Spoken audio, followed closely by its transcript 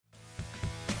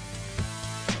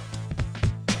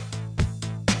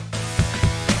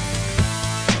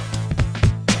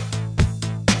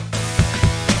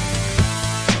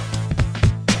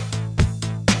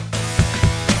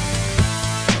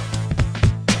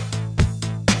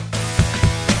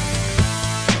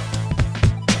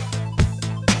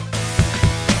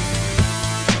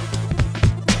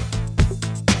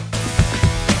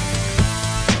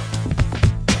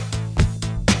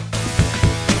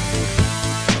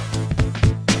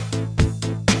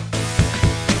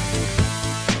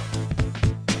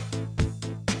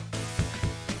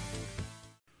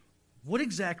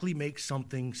exactly makes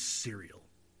something cereal?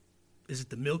 Is it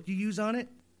the milk you use on it?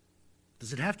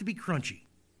 Does it have to be crunchy?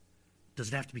 Does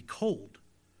it have to be cold?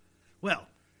 Well,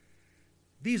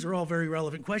 these are all very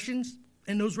relevant questions,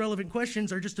 and those relevant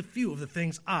questions are just a few of the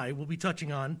things I will be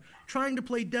touching on, trying to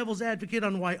play devil's advocate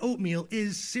on why oatmeal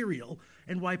is cereal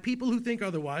and why people who think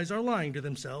otherwise are lying to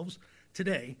themselves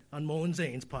today on Mullen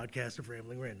Zane's podcast of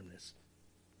Rambling Randomness.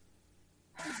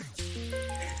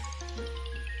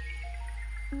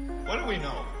 What do we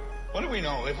know? What do we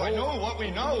know? If I know what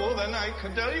we know, then I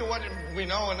can tell you what we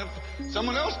know, and if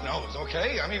someone else knows,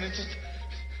 okay? I mean, it's just...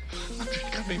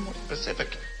 I've got to be more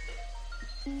specific.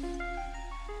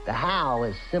 The how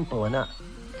is simple enough.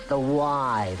 It's the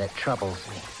why that troubles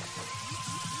me.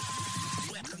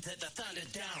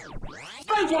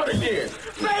 Say what again?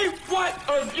 Say what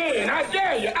again? I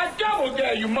dare you. I double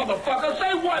dare you, motherfucker.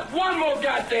 Say what one more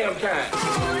goddamn time.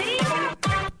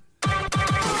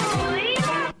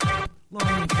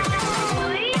 Long intro.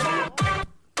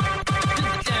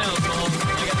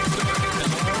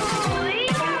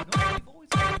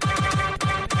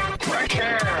 Fresh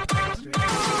air.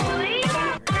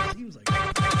 Seems like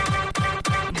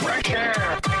it. Fresh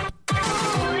air.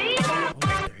 Almost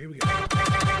there. Here we go.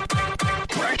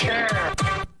 Fresh air.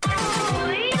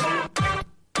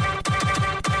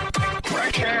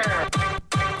 Fresh air.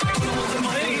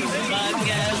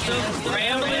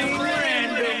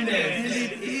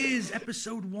 It is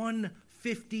episode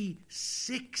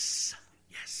 156.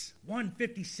 Yes,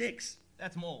 156.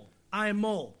 That's Mole. I am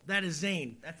Mole. That is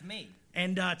Zane. That's me.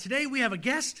 And today we have a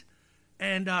guest,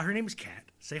 and her name is Kat.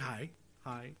 Say hi.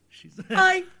 Hi. She's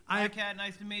Hi. Hi, Kat.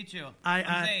 Nice to meet you.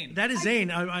 I'm Zane. That is Zane.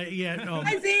 Hi,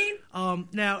 Zane.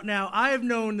 Now I have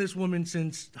known this woman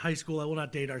since high school. I will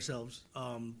not date ourselves.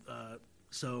 But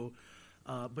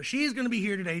she is going to be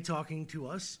here today talking to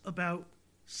us about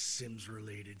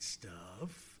Sims-related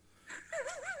stuff.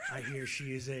 I hear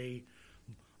she is a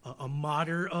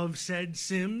modder of said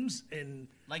Sims, and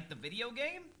Like the video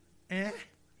game?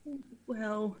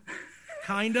 Well,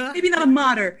 kinda. maybe not a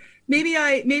modder. Maybe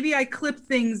I clip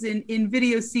things in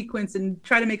video sequence and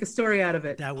try to make a story out of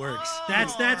it. That works. Oh,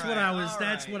 That's what I was. all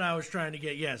That's right. what I was trying to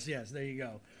get. Yes. There you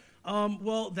go.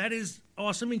 Well, that is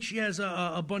awesome, and she has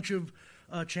a bunch of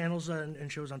channels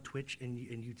and shows on Twitch and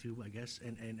YouTube, I guess,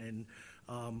 and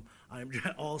I'm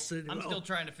all sitting. I'm still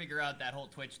trying to figure out that whole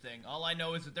Twitch thing. All I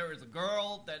know is that there is a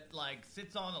girl that like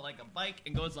sits on like a bike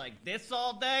and goes like this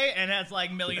all day and has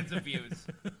like millions of views.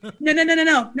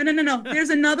 No. There's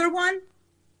another one.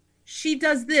 She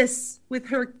does this with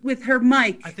her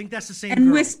mic I think that's the same. and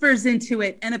girl. whispers into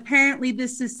it, and apparently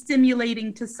this is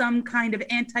stimulating to some kind of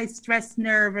anti-stress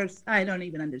nerve. Or I don't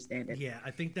even understand it. Yeah, I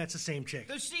think that's the same chick.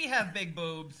 Does she have big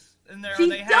boobs? And are She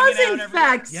they does, hanging out in every-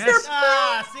 fact. Yes.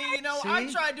 Surprise! I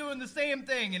See? tried doing the same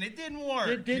thing and it didn't work.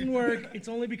 It didn't work. It's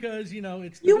only because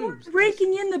it's the You were boobs.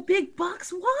 breaking in the big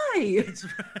bucks. Why? It's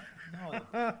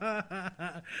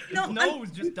His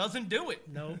nose just doesn't do it.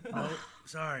 no,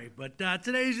 sorry, but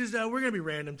today's just we're gonna be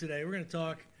random today. We're gonna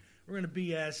talk. We're gonna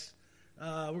BS.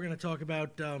 We're gonna talk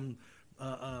about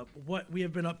what we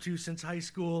have been up to since high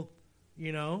school.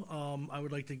 I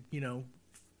would like to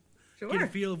get a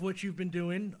feel of what you've been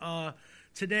doing.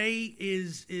 Today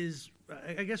is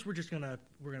I guess we're gonna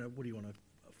what do you want to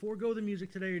forego the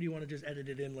music today, or do you want to just edit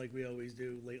it in like we always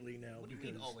do lately now? What do you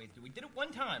mean always do? We did it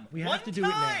one time. We have to do it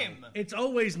now. It's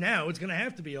always now. It's gonna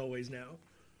have to be always now.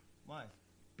 Why?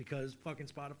 Because fucking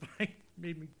Spotify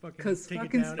made me fucking Because take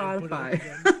fucking it down and put it up Spotify.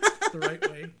 again the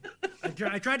right way.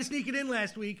 I tried to sneak it in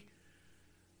last week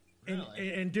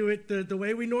Really? and do it the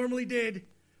way we normally did,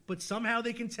 but somehow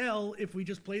they can tell if we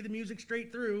just play the music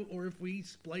straight through or if we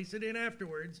splice it in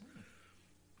afterwards.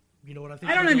 You know what I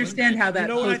think? I don't they're understand doing? how that You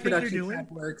know what I think they're post-production doing?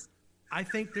 step works. I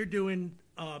think they're doing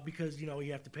because you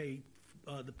have to pay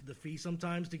the fee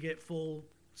sometimes to get full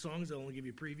songs. They'll only give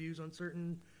you previews on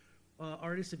certain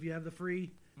artists if you have the free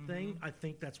thing. I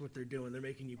think that's what they're doing. They're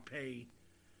making you pay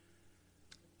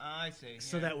I see.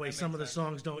 so Yeah, that way some of the makes sense.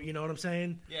 songs don't. You know what I'm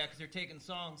saying? Yeah, because you're taking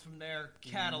songs from their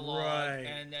catalog Right.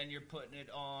 and then you're putting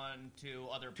it on to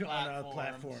other On platforms.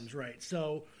 platforms, right?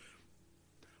 So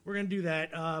we're gonna do that.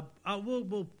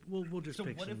 We'll just So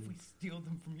pick what some. if we steal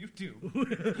them from YouTube?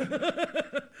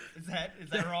 Is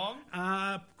that wrong?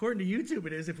 According to YouTube,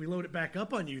 it is. If we load it back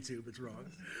up on YouTube, it's wrong.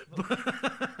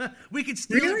 But we can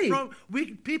steal Really? it from.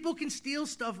 People can steal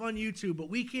stuff on YouTube, but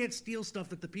we can't steal stuff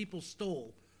that the people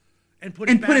stole and put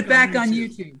it back on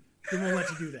YouTube. Then we'll let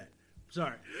you do that.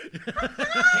 Sorry.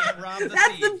 Can't rob the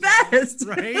That's thief. the best.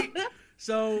 Right?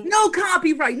 So No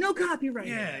copyright.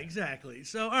 yeah, exactly.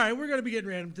 So all right, we're gonna be getting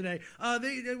random today.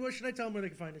 What should I tell them where they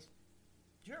can find us?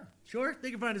 Sure.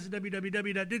 They can find us at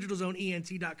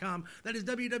www.digitalzoneent.com. That is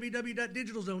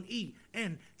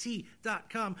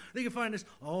www.digitalzoneent.com. They can find us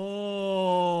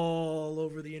all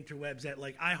over the interwebs at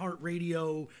like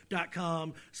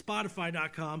iHeartRadio.com,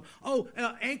 Spotify.com. Oh,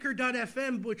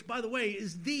 Anchor.fm, which, by the way,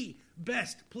 is the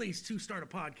best place to start a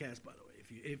podcast, by the way.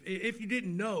 If you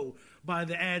didn't know by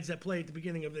the ads that play at the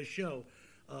beginning of this show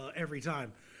every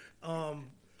time.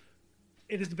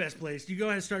 It is the best place. You go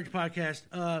ahead and start your podcast.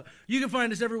 You can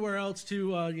find us everywhere else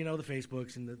too, the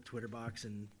Facebooks and the Twitter box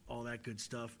and all that good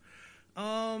stuff.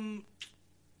 Zane,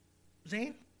 is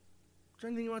there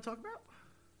anything you want to talk about?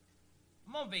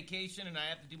 I'm on vacation and I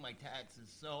have to do my taxes,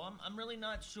 so I'm really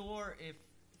not sure if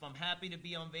I'm happy to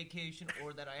be on vacation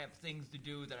or that I have things to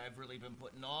do that I've really been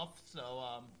putting off. So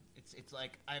it's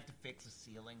like I have to fix a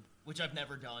ceiling, which I've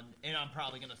never done, and I'm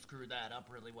probably gonna screw that up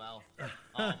really well.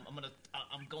 I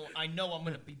know I'm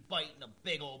gonna be biting a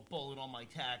big old bullet on my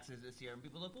taxes this year, and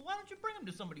people are like, well, why don't you bring them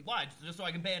to somebody? Why? Just so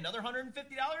I can pay another $150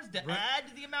 to add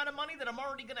to the amount of money that I'm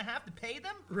already gonna have to pay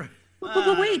them? Right.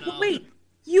 But wait.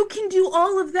 You can do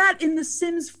all of that in The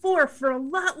Sims 4 for a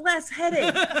lot less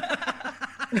headache.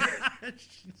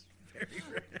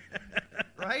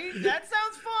 Right? That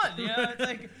sounds fun. Yeah, it's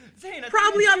like Zane,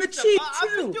 probably on the cheap I'm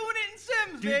too. just doing it in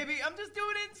Sims, baby. I'm just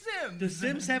doing it in Sims. The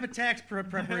Sims have a tax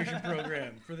preparation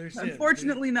program for their Sims.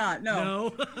 Unfortunately, not.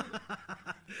 No.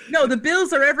 No, the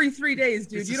bills are every 3 days,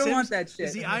 dude. You don't want that shit.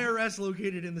 Is the IRS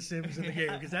located in the Sims in the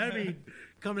game? Because that'd be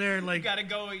come there and like you gotta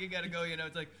go.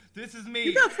 It's like this is me.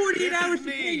 You got 48 hours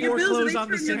to pay your bills. Foreclose on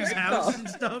the Sims house and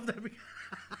stuff.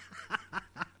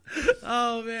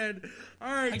 Oh man!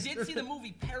 All right. I did see the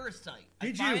movie Parasite.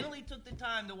 I finally took the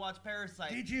time to watch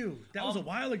Parasite. Did you? That was a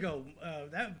while ago.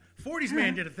 That 40s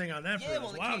Man did a thing on that for us a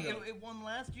while ago. It won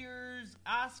last year's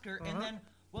Oscar, and then,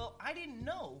 I didn't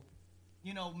know.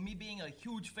 Me being a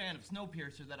huge fan of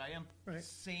Snowpiercer that I am,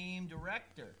 same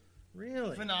director.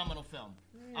 Really? Phenomenal film.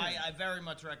 Really? I very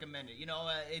much recommend it.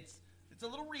 It's a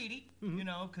little reedy,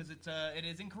 because it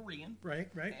is in Korean. Right.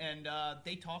 And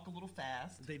they talk a little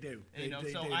fast. They do.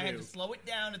 I had to slow it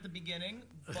down at the beginning,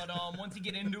 but once you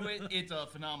get into it, it's a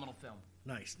phenomenal film.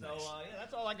 Nice. So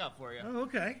that's all I got for you. Oh,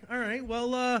 okay. All right.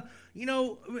 Well,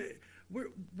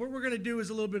 what we're gonna do is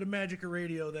a little bit of magic of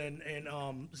radio then, and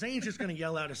Zane's just gonna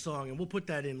yell out a song, and we'll put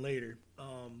that in later.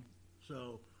 Am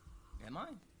I?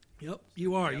 Yep,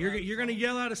 you are. You're going to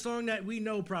yell out a song that we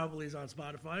know probably is on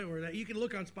Spotify, or that you can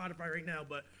look on Spotify right now,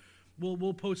 but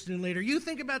we'll post it in later. You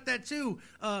think about that too,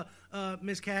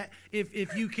 Miss Cat.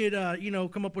 If you could,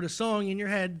 come up with a song in your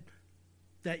head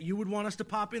that you would want us to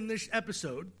pop in this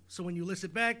episode, so when you listen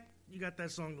back, you got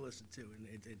that song to listen to, and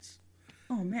it's.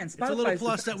 Oh man, Spotify's it's a little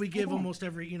plus that we give almost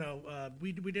every.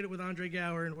 We did it with Andre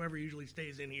Gower and whoever usually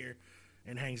stays in here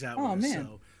and hangs out with us. Man.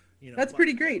 So. That's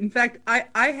pretty great. In fact,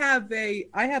 I have a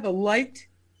liked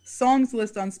songs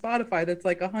list on Spotify that's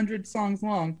like 100 songs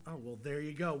long. Oh well, there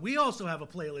you go. We also have a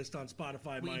playlist on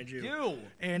Spotify, mind you. We do.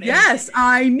 And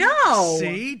I know.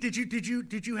 See, did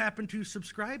you happen to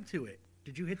subscribe to it?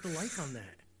 Did you hit the like on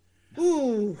that?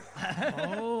 Ooh.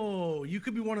 Oh, you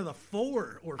could be one of the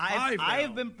 4 or 5. I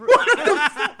have been.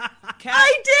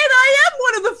 I did. I am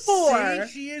one of the 4.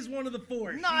 See, she is one of the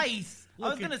 4. Nice. I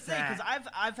was gonna say because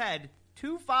I've had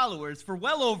 2 followers for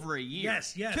well over a year.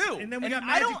 Yes. 2. And then we got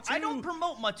Magic I don't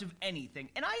promote much of anything,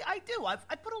 and I do. I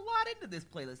put a lot into this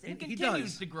playlist, and it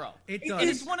continues to grow. It does.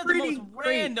 It's one of the most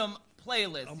random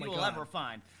playlists you will ever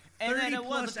find. And then it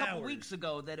was a couple weeks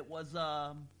ago that it was.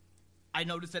 I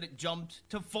noticed that it jumped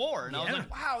to 4, and I was like,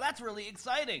 "Wow, that's really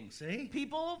exciting." See,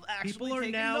 people are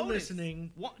now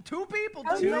listening. 2 people.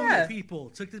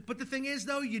 People. But the thing is,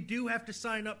 though, you do have to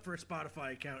sign up for a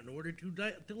Spotify account in order to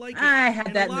like it. I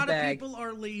had that in the bag. A lot of people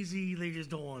are lazy; they just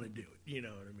don't want to do it. You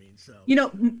know what I mean? So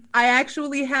I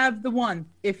actually have the one.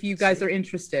 If you guys are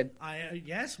interested,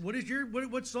 yes. What is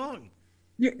what song?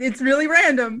 It's really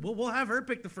random. Well, we'll have her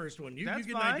pick the first one. You get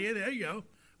an idea. There you go.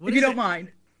 If you don't mind.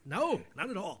 No, not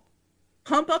at all.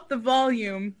 Pump Up the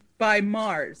Volume by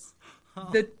Mars.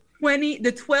 The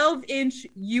 12-inch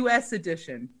US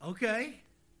edition. Okay.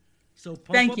 So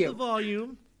Pump Up the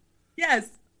Volume. Yes.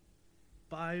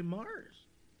 By Mars.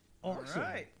 Awesome. All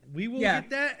right. We will get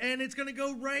that, and it's going to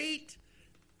go right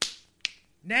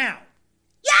now.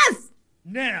 Yes!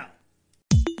 Now.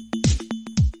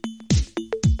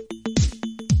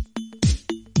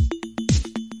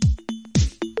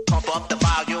 Pump up the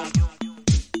volume.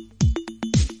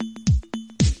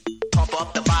 Pump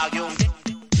up the volume.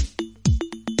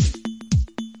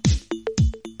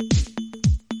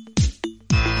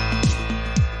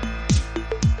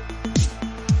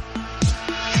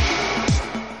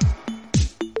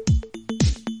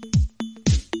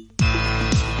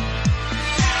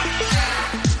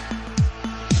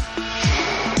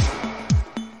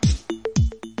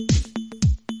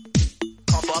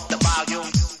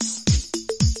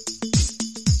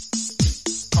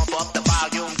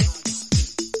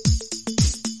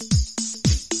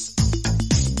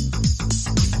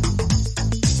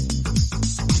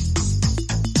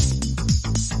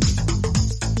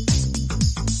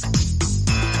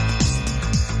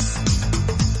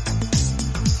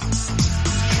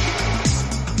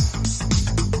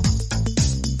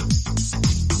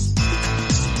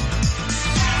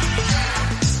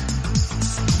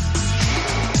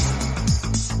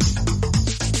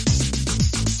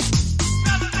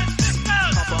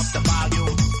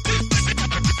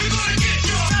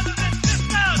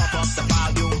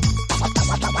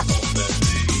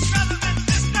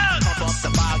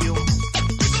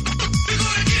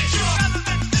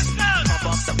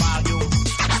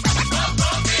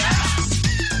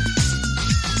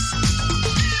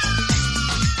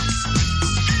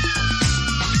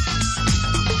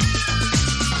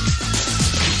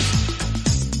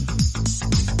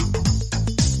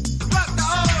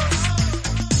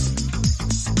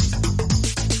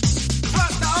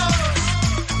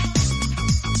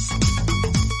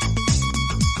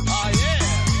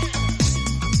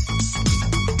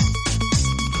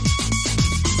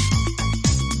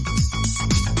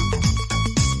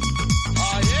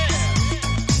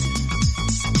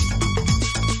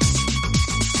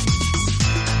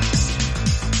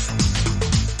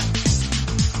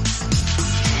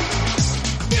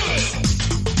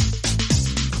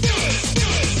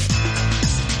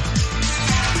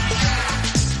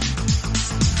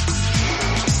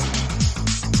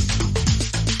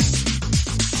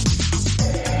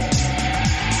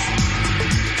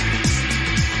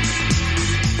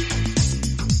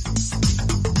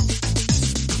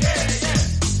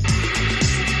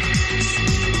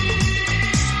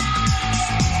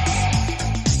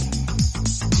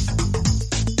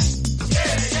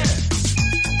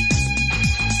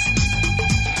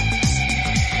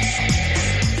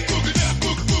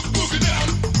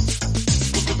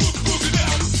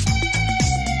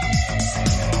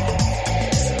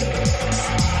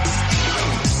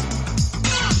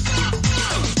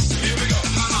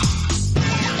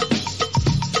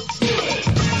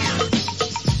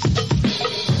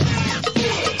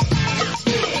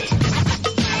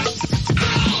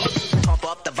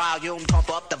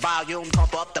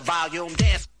 volume,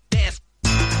 dance, dance.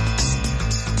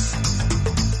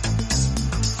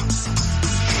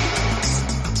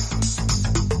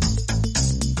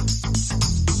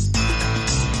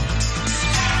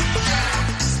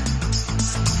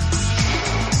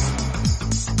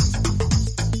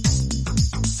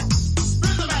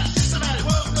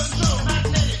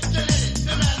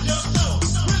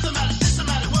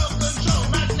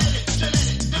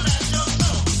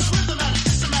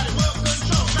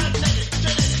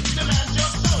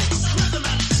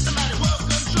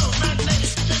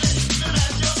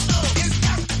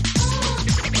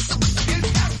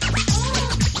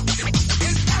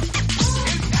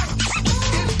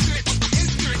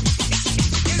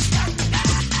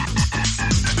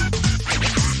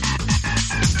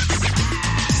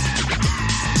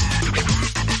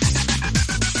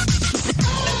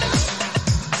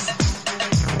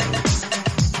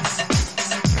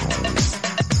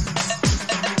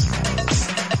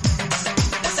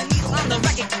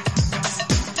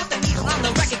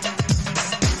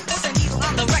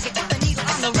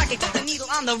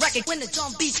 When the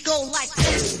drum beats go like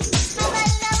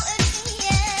this.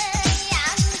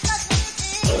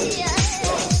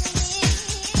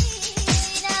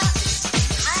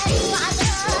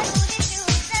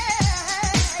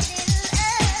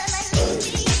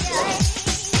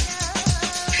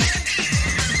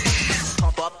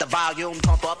 Pump up the volume,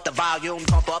 pump up the volume,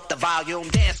 pump up the volume,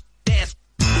 dance, dance.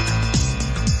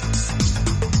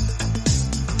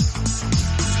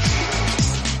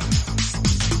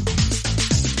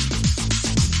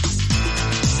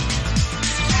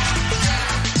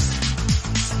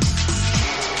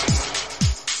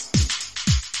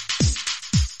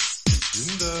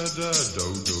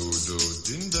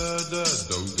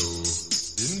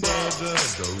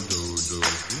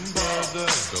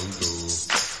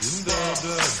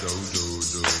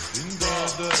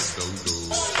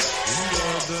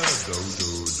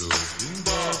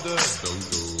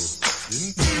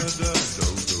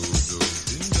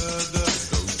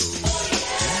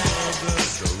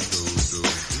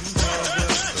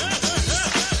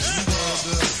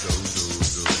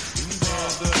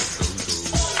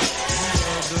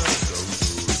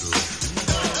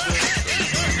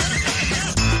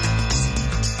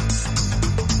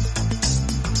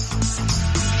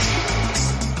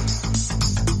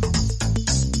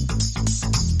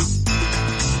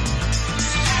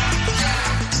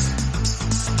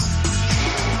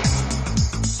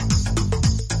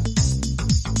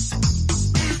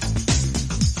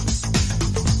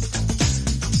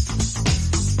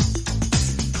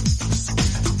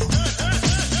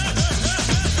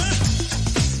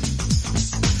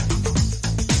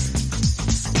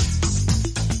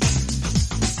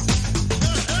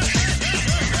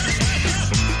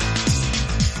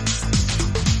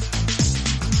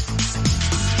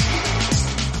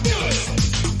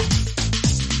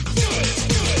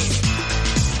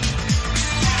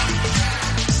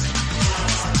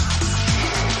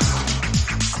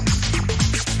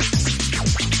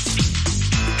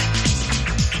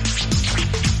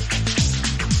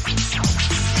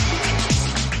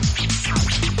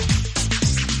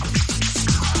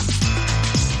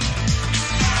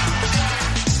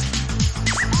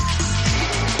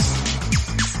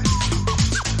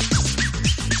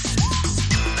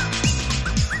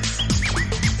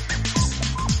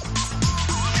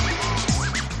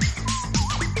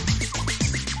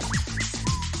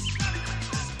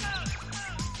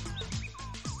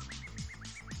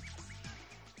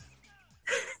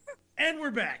 And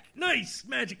we're back. Nice,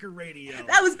 Magica Radio.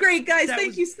 That was great, guys. That Thank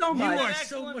was- you so much. You are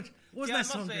so much. Wasn't I that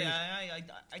song must say, great?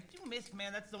 I do miss,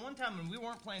 man. That's the one time when we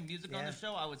weren't playing music on the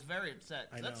show. I was very upset.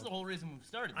 I That's know. the whole reason we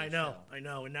started. This I know, show. I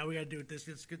know, and now we got to do it this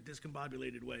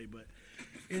discombobulated way. But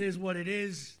it is what it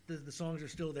is. The songs are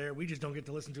still there. We just don't get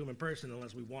to listen to them in person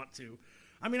unless we want to.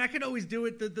 I mean, I could always do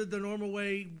it the normal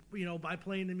way, by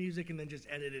playing the music and then just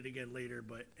edit it again later.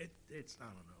 But it's I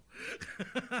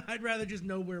don't know. I'd rather just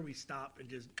know where we stop and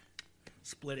just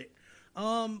split it.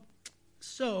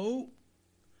 So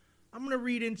I'm gonna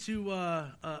read into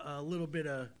a little bit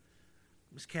of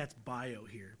Miss Cat's bio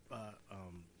here.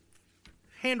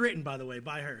 Handwritten, by the way,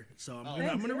 by her. So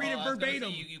I'm gonna read it I was gonna say,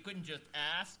 verbatim. you couldn't just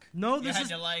ask. No, You this had is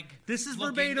to, this is look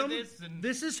verbatim. into this and-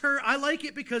 This is her. I like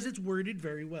it because it's worded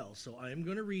very well. So I am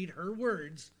gonna read her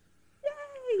words.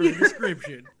 Yay! Her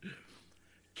description.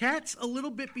 Cat's a little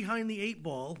bit behind the 8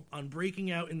 ball on breaking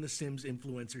out in the Sims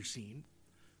influencer scene,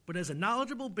 but has a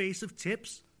knowledgeable base of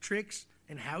tips, tricks,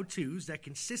 and how-tos that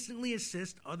consistently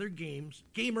assist other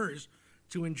gamers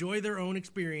to enjoy their own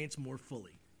experience more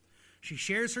fully. She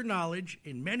shares her knowledge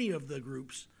in many of the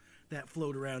groups that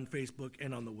float around Facebook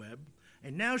and on the web,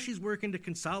 and now she's working to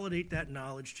consolidate that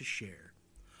knowledge to share.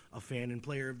 A fan and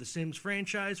player of the Sims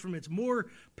franchise from its more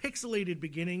pixelated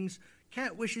beginnings,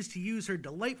 Kat wishes to use her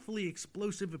delightfully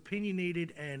explosive,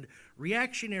 opinionated, and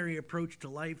reactionary approach to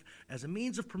life as a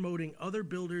means of promoting other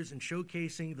builders and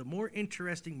showcasing the more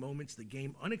interesting moments the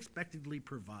game unexpectedly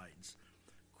provides.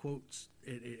 Quotes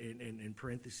in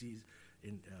parentheses,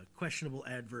 questionable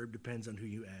adverb, depends on who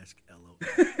you ask, LOL.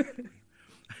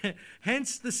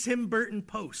 Hence the Sim Burton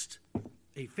Post,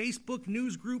 a Facebook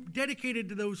news group dedicated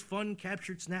to those fun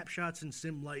captured snapshots in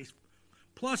Sim life,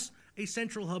 plus a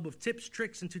central hub of tips,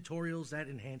 tricks, and tutorials that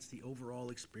enhance the overall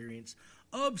experience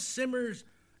of Simmers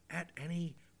at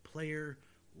any player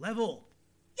level.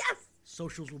 Yes!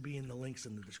 Socials will be in the links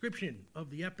in the description of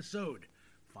the episode.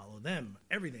 Follow them,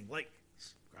 everything, like,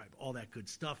 subscribe, all that good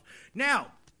stuff. Now,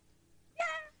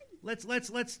 let's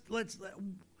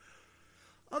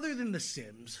other than the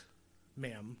Sims,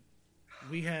 ma'am,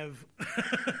 we have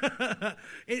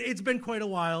it's been quite a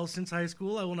while since high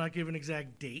school. I will not give an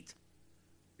exact date.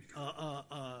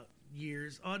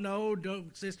 Years. Oh no,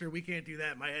 don't, sister, we can't do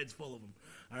that. My head's full of them.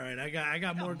 All right, I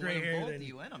got more gray hair than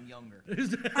you, and I'm younger.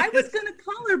 I was gonna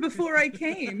call her before I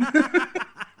came.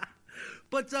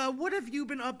 But what have you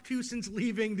been up to since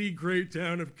leaving the great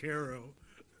town of Cairo?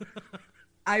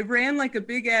 I ran like a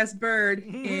big ass bird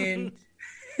in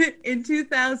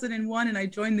 2001, and I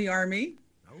joined the Army.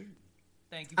 Oh,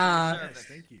 thank you for your service. Yes,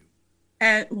 thank you.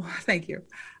 And well, thank you.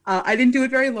 I didn't do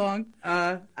it very long.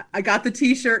 I got the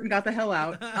T-shirt and got the hell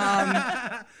out.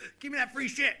 Give me that free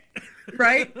shit.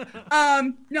 Right?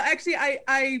 No, actually,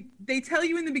 they tell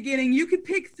you in the beginning, you could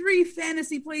pick 3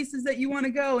 fantasy places that you want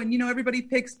to go. And, everybody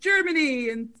picks Germany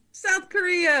and South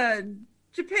Korea and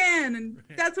Japan. And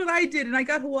that's what I did. And I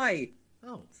got Hawaii.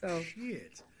 Oh, so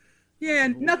shit. Yeah,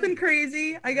 nothing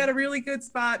crazy. I got a really good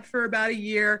spot for about a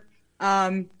year.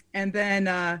 And then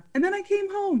I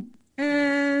came home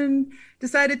and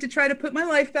decided to try to put my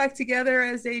life back together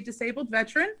as a disabled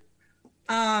veteran.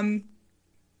 And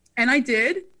I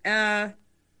did.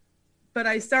 But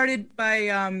I started by,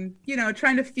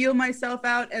 trying to feel myself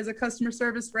out as a customer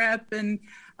service rep. And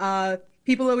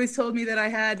people always told me that I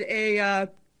had a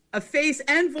face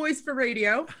and voice for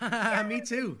radio. Me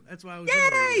too. That's why I was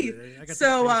Yay! I got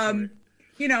So,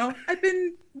 I've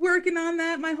been working on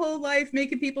that my whole life,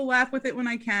 making people laugh with it when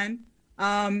I can.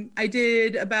 I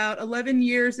did about 11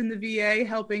 years in the VA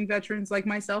helping veterans like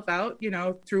myself out,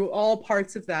 through all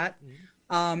parts of that.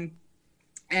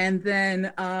 And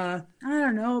then, I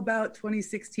don't know, about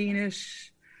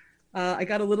 2016-ish, I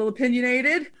got a little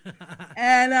opinionated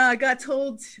and got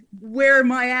told where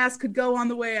my ass could go on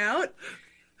the way out.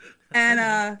 And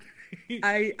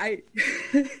I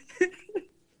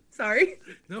sorry.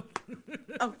 No.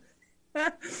 Oh.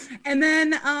 And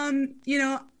then,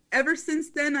 ever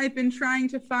since then, I've been trying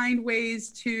to find ways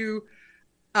to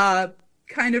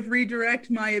kind of redirect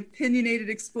my opinionated,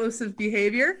 explosive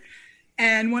behavior.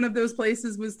 And one of those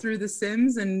places was through The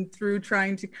Sims and through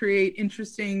trying to create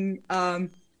interesting,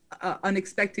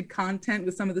 unexpected content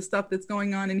with some of the stuff that's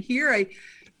going on in here.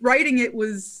 Writing it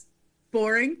was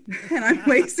boring and I'm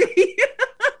lazy.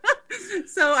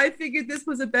 So I figured this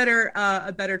was a better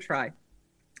try.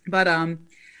 But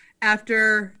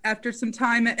after some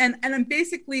time, and I'm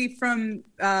basically from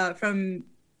the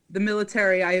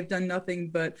military, I have done nothing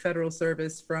but federal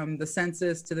service, from the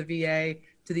census to the VA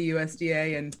to the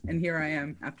USDA, and here I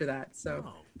am after that. So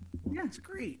yeah, it's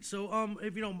great. So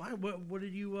if you don't mind, what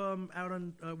did you out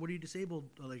on? What are you disabled?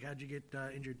 Like, how'd you get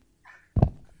injured?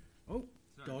 Oh,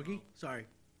 sorry, doggy. No. Sorry.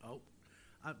 Oh,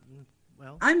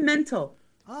 well, I'm mental.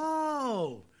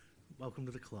 Oh, welcome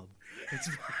to the club. It's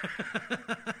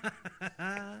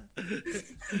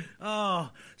so,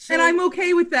 and I'm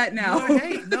okay with that now.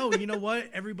 Hey, no, you know what?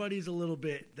 Everybody's a little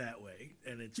bit that way,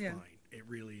 and it's fine. It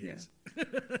really is. Yeah.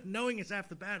 Knowing is half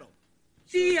the battle.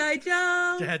 G.I.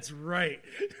 Joe. That's right.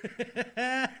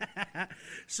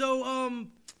 So,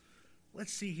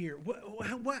 let's see here.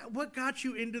 What got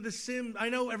you into The Sims? I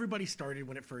know everybody started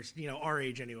when it first, our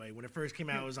age anyway. When it first came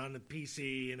out, it was on the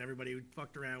PC, and everybody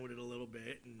fucked around with it a little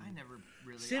bit. And I never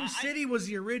really. Sim City was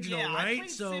the original, right? I played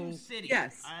Sim City.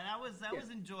 Yes, that was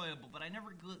enjoyable, but I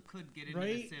never could get into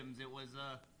The Sims. It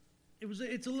was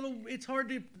it's hard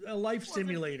to a life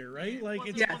simulator, right? It like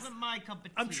wasn't my cup of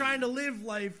tea. I'm trying to live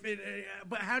life,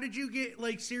 but how did you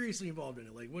get seriously involved in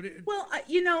it? Like what? Well,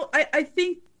 I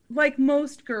think, like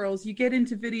most girls, you get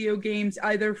into video games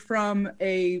either from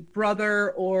a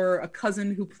brother or a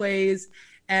cousin who plays,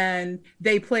 and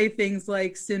they play things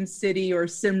like Sim City or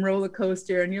Sim Roller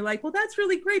Coaster, and you're like, well, that's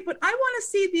really great, but I want to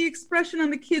see the expression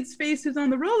on the kid's face who's on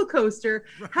the roller coaster.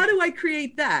 Right. How do I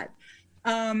create that?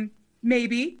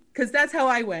 Maybe because that's how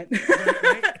I went.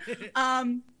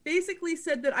 Right. Basically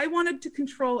said that I wanted to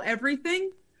control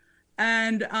everything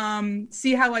and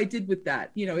see how I did with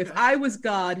that. You know, if I was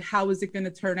God, how was it going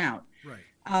to turn out?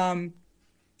 Right.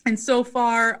 And so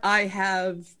far, I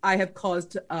have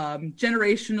caused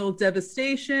generational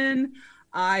devastation.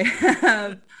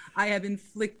 I have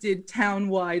inflicted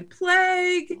town-wide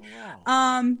plague. Oh,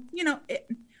 wow. You know,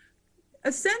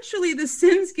 essentially, The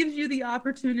Sims gives you the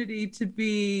opportunity to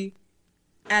be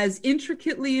as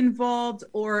intricately involved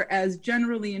or as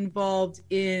generally involved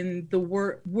in the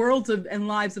worlds of and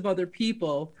lives of other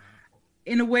people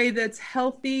in a way that's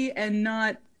healthy and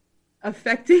not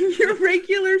affecting your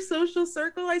regular social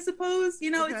circle, I suppose.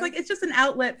 You know, Okay. it's just an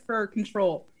outlet for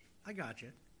control. I got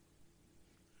you.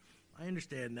 I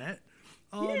understand that.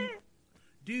 Yeah.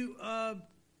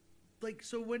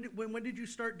 So when did you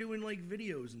start doing like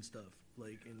videos and stuff,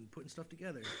 like, and putting stuff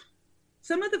together?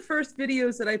 Some of the first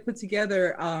videos that I put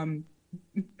together,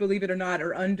 believe it or not,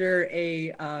 are under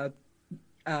a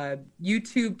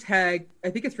YouTube tag. I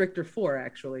think it's Richter4,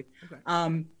 actually.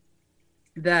 Okay.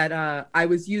 That I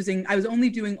was using. I was only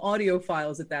doing audio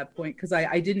files at that point because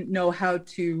I didn't know how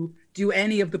to do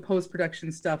any of the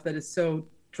post-production stuff that is so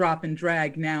drop and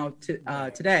drag now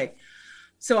today.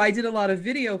 So I did a lot of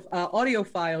audio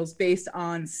files based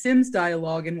on Sims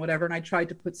dialogue and whatever, and I tried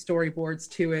to put storyboards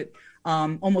to it,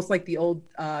 almost like the old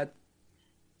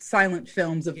silent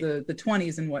films of the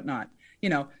 20s and whatnot, you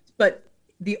know. But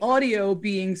the audio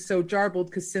being so jarbled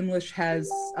because Simlish has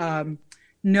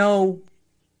no...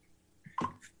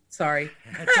 Sorry.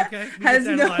 That's okay. We Has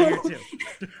get that a lot no... here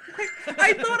too.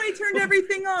 I thought I turned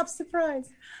everything off. Surprise.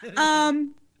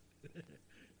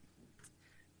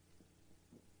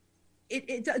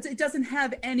 It doesn't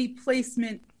have any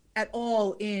placement at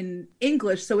all in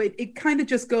English, so it kind of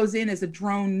just goes in as a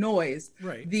drone noise.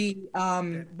 Right.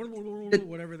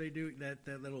 Whatever they do,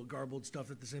 that little garbled stuff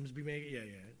that the Sims be making. Yeah.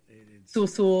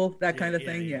 Sul, that kind of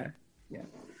thing. Yeah.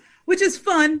 Which is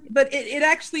fun, but it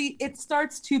actually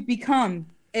starts to become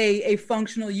a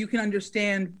functional. You can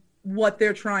understand what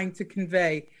they're trying to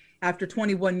convey after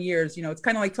 21 years. You know, it's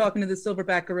kind of like talking to the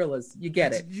silverback gorillas. You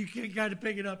get it. You can kind of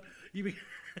pick it up.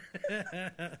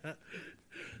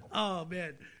 Oh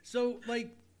man. So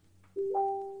like,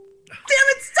 damn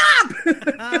it, stop.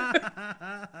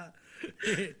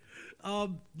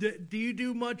 Do you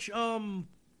do much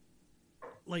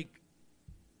like,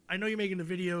 I know you're making the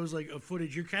videos like of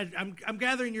footage. I'm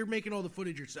gathering you're making all the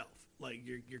footage yourself. Like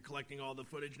you're collecting all the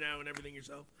footage now and everything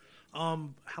yourself. How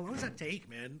long does that take,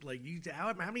 man? Like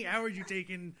how many hours you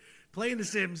taking playing The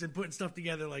Sims and putting stuff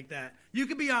together like that? You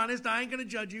can be honest. I ain't gonna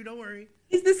judge you. Don't worry.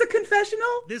 Is this a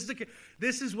confessional?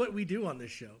 This is what we do on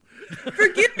this show.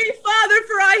 Forgive me, Father,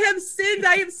 for I have sinned.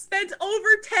 I have spent over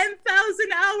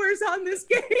 10,000 hours on this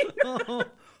game.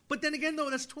 But then again, though,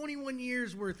 that's 21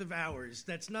 years worth of hours.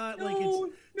 That's not like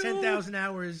it's 10,000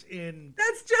 hours in.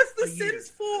 That's just The Sims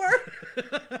 4.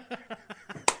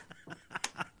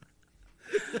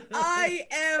 I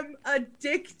am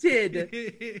addicted.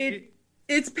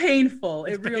 It's painful.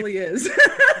 It really is.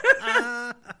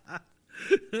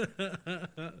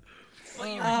 Well,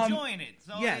 you're enjoying it.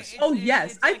 So yes.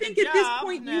 Yes. It's I like think a at this job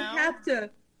point now.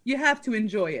 you have to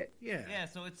enjoy it. Yeah. Yeah.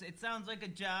 So it sounds like a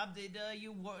job that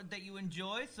you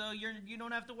enjoy. So you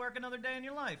don't have to work another day in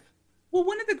your life. Well,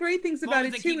 one of the great things about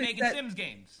it they too keep is making that Sims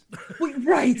games.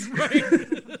 right.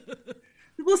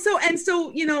 Well,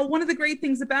 so you know, one of the great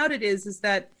things about it is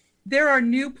that there are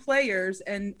new players,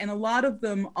 and a lot of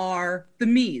them are the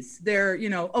me's. They're, you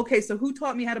know, okay, so who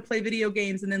taught me how to play video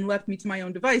games and then left me to my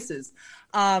own devices?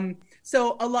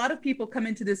 So a lot of people come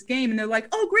into this game and they're like,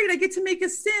 oh, great, I get to make a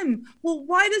sim. Well,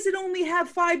 why does it only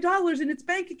have $5 in its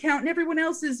bank account and everyone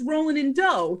else is rolling in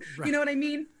dough? Right. You know what I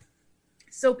mean?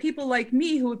 So people like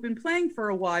me who have been playing for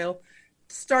a while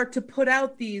start to put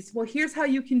out these, well, here's how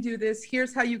you can do this.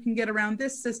 Here's how you can get around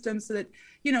this system so that,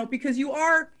 you know, because you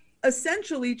are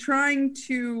essentially trying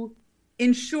to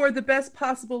ensure the best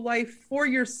possible life for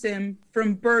your sim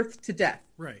from birth to death.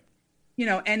 Right. You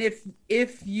know, and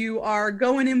if you are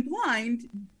going in blind,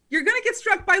 you're going to get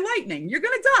struck by lightning. You're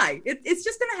going to die. It's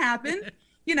just going to happen,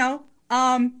 you know.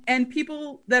 And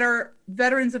people that are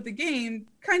veterans of the game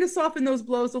kind of soften those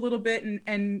blows a little bit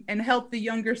and help the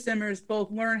younger simmers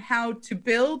both learn how to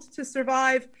build to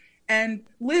survive and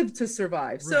live to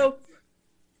survive. Right. So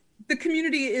the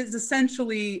community is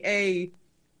essentially a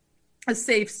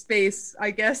safe space,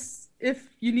 I guess, if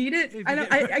you need it.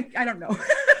 I don't know.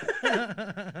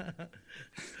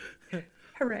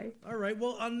 Hooray. All right.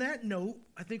 Well, on that note,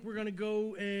 I think we're going to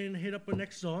go and hit up a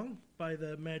next song by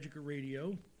the Magic of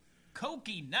Radio.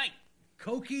 Cokie Night.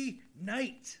 Cokie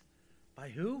Night By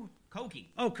who?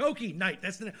 Koki. Oh, Koki Knight.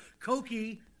 That's the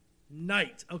Koki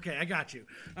Knight. Okay, I got you.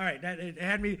 All right, it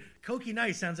had me. Koki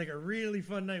Knight sounds like a really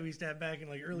fun night we used to have back in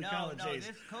like early college days.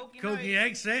 This Koki Koki Knight,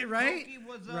 egg, say right? Koki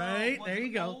was, right. was there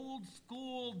you go. Old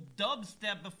school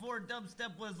dubstep before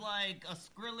dubstep was like a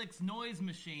Skrillex noise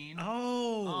machine.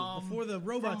 Oh, before the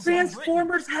robots.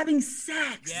 Transformers having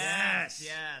sex. Yes.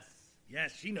 Yes.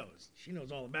 Yes, she knows. She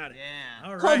knows all about it. Yeah.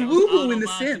 All right. Called Woohoo in the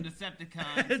Autobots Sim. and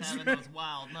Decepticons having those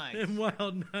wild nights. And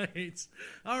wild nights.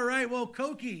 All right, well,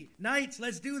 Koki Knights,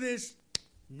 let's do this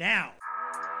now.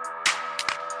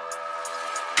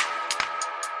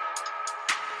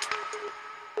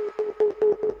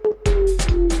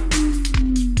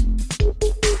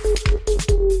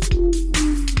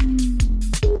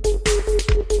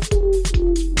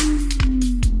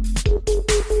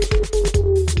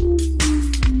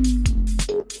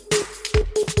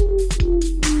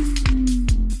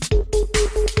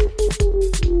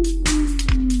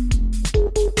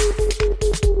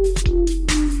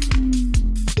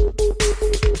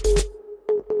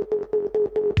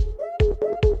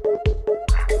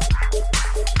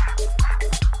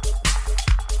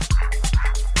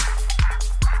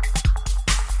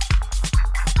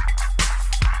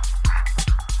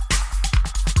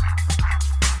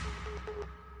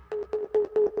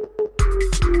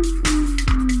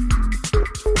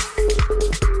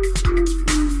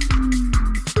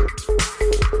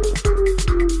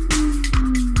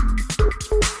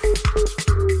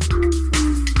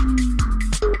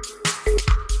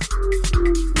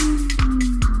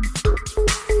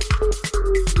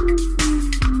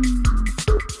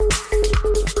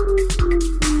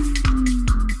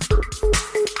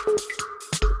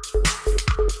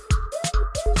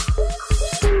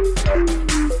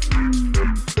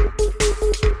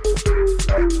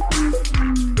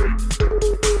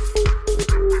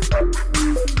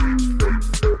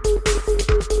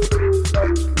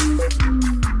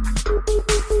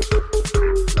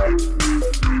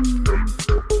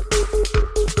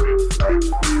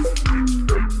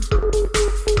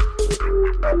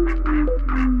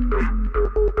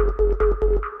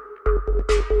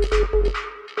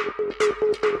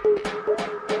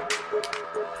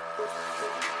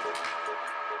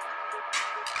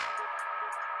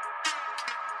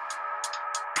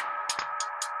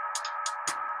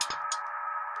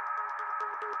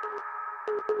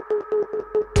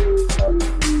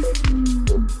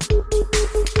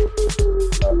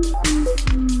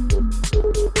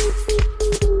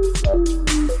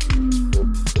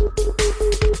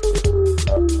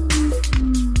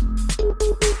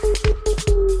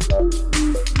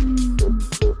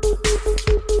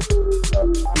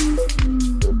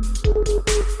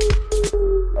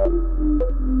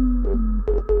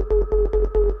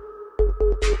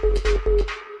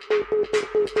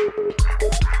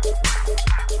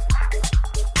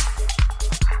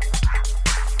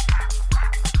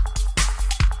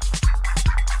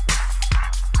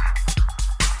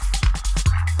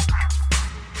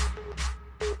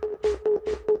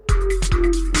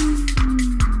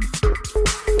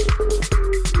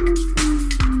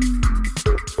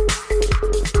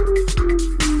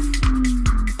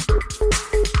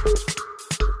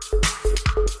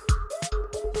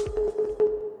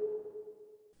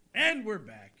 And we're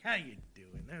back. How you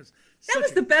doing? That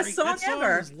was the best song that song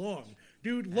ever. was long.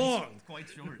 Dude, long. It's quite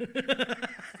short.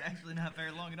 It's actually not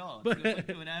very long at all. It was like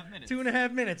 2.5 minutes.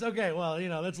 2.5 minutes. Okay, well,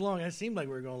 that's long. It seemed like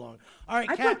we were going long. All right,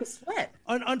 I Kat, broke a sweat.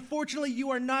 Unfortunately, you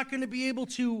are not going to be able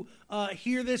to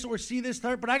hear this or see this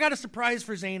part, but I got a surprise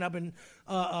for Zane.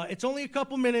 It's only a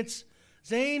couple minutes.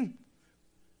 Zane,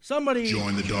 somebody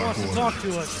Join the Dark wants to Order. talk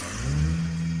to us.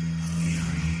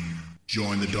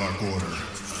 Join the Dark Order.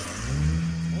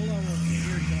 Hold on one second.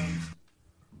 Here it comes.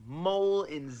 Mole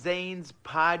and Zane's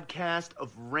podcast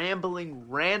of rambling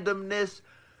randomness.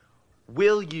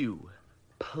 Will you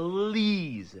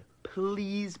please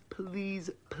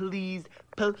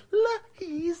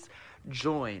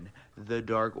join the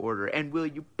Dark Order? And will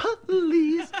you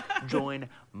please join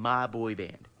my boy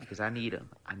band? Because I need them.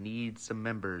 I need some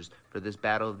members for this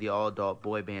Battle of the All-Adult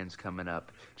Boy Bands coming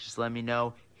up. Just let me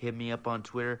know. Hit me up on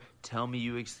Twitter. Tell me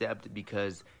you accept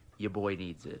because your boy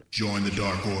needs it. Join the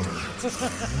Dark Order.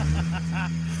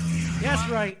 That's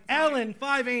right. Alan,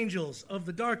 5 Angels of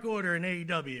the Dark Order in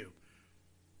AEW.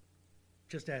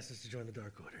 Just asked us to join the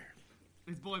Dark Order.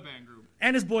 His boy band group.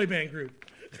 And his boy band group.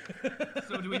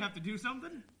 So do we have to do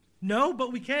something? No,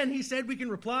 but we can. He said we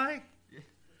can reply.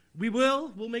 We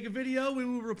will. We'll make a video. We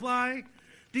will reply.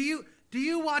 Do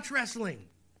you watch wrestling?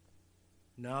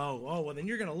 No. Oh, well, then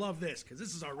you're going to love this because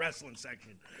this is our wrestling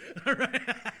section. All right.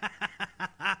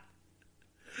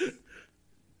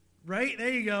 Right? Right?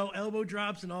 There you go. Elbow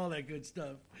drops and all that good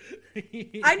stuff.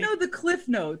 I know the cliff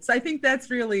notes. I think that's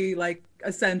really like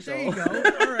essential. There you go.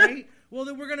 All right. Well,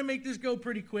 then we're going to make this go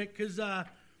pretty quick because,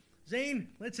 Zane,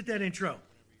 let's hit that intro.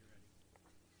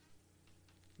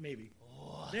 Maybe.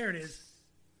 What's there it is.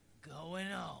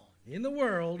 Going on in the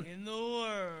world. In the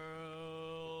world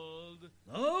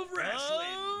of wrestling.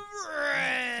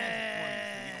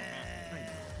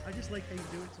 I just like how you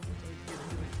do it. Someone tells you to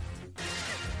do it.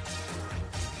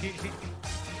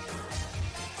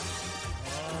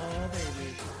 Oh, baby.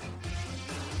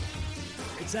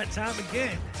 It's that time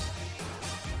again.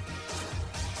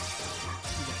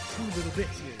 We got two little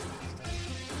bits here this time.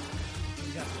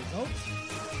 We got results,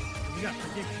 and we got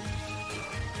predictions.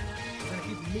 We're going to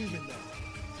keep it moving, though,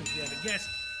 since we have a guest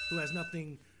who has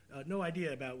no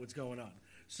idea about what's going on.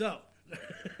 So,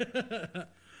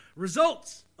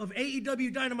 results of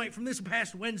AEW Dynamite from this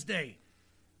past Wednesday.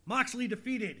 Moxley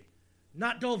defeated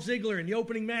not Dolph Ziggler in the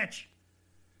opening match.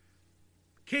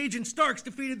 Cage and Starks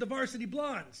defeated the Varsity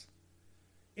Blondes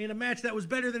in a match that was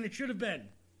better than it should have been.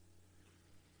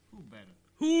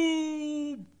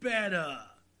 Who better?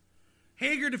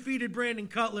 Hager defeated Brandon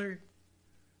Cutler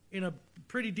in a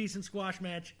pretty decent squash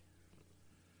match.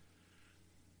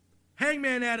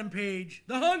 Hangman Adam Page,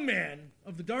 the Hungman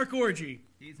of the Dark Orgy.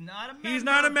 He's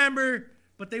not a member,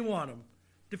 but they want him.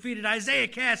 Defeated Isaiah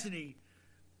Cassidy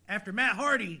after Matt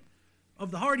Hardy of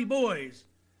the Hardy Boys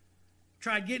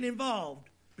tried getting involved,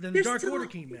 but then the Dark Order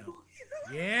came out.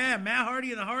 Yeah, Matt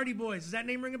Hardy of the Hardy Boys. Does that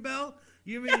name ring a bell?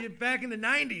 You mean back in the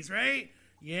 90s, right?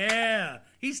 Yeah.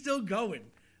 He's still going.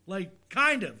 Like,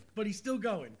 kind of, but he's still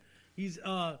going. He's,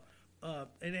 and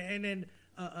then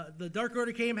the Dark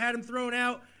Order came, had him thrown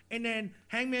out, and then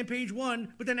Hangman Page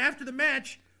won. But then after the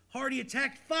match, Hardy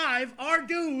attacked Five, our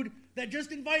dude that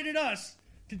just invited us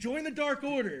to join the Dark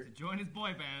Order. To join his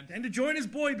boy band. And to join his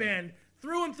boy band.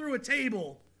 Threw him through a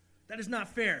table. That is not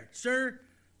fair. Sir,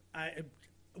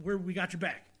 we got your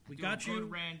back. We got you. A good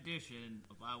rendition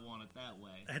of I Want It That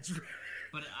Way. That's right.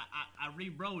 But I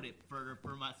rewrote it for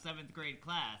my 7th grade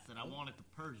class, and I want it the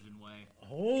Persian way.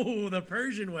 Oh, the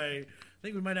Persian way. I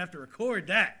think we might have to record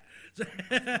that.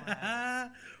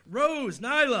 Rose,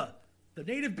 Nyla, the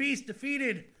Native Beast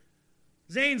defeated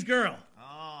Zane's girl.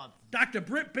 Oh, Dr.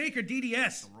 Britt Baker,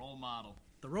 DDS. The role model.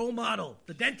 The role model,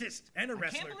 the dentist, and a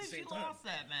wrestler. I can't believe she lost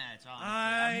that match,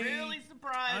 honestly. I'm really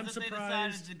surprised they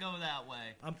decided to go that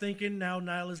way. I'm thinking now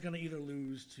Nyla's going to either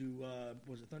lose to,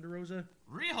 was it Thunder Rosa?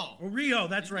 Riho. Oh, Riho,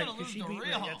 that's She's right, because she beat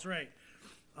Riho. me. That's right.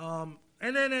 And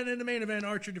then in the main event,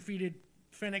 Archer defeated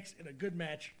Phoenix in a good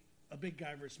match, a big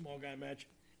guy versus small guy match.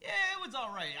 Yeah, it was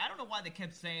all right. I don't know why they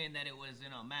kept saying that it was,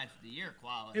 match of the year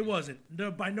quality. It wasn't.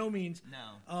 No, by no means.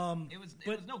 No. It was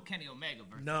no Kenny Omega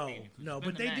versus Phoenix. No,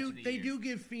 but they do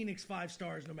give Phoenix 5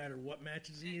 stars no matter what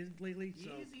matches he is lately.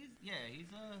 So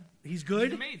he's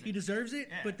good. He's amazing. He deserves it.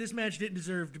 Yeah. But this match didn't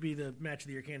deserve to be the match of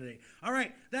the year candidate. All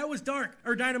right, that was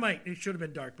Dynamite. It should have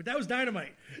been Dark, but that was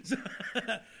Dynamite. So,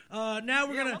 now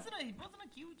we're gonna. Wasn't a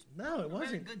huge. No, it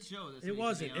wasn't. A good show this week. It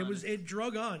wasn't. It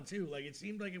drug on too. Like it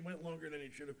seemed like it went longer than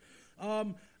it should have.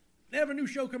 They have a new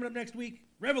show coming up next week.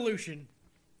 Revolution.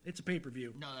 It's a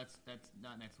pay-per-view. No, that's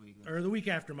not next week. Or the week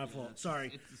after. My fault.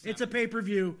 Sorry. It's a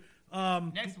pay-per-view.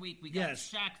 Next week we got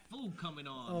Shaq Fu coming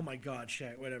on. Oh my God,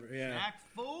 Shaq. Whatever. Yeah. Shaq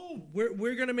Fu.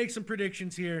 We're gonna make some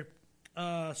predictions here.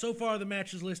 So far the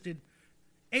match is listed.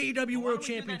 AEW World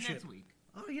Championship. Next week?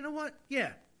 Oh, you know what?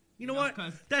 Yeah. You know what?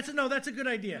 That's a good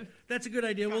idea. That's a good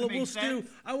idea. We'll stew.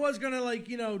 I was gonna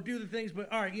do the things,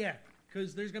 but all right, yeah,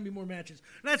 because there's gonna be more matches.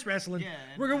 And that's wrestling. Yeah,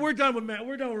 we're done with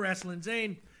we're done with wrestling.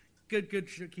 Zane, good.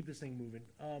 Keep this thing moving.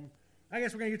 I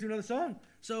guess we're gonna get to another song.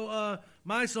 So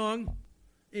my song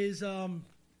is wow.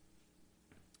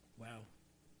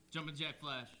 Jumpin' Jack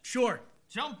Flash. Sure.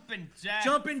 Jumpin' Jack.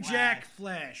 Jumpin' Jack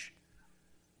Flash.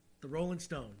 The Rolling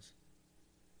Stones.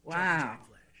 Wow. Jumpin' Jack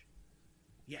Flash.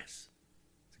 Yes.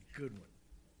 Good one.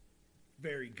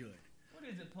 Very good. What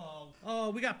is it, Paul? Oh,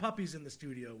 we got puppies in the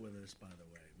studio with us, by the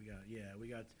way. We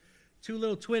got 2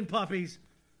 little twin puppies.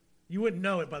 You wouldn't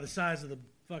know it by the size of the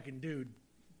fucking dude.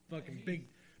 Fucking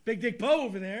big Dick Poe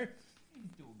over there.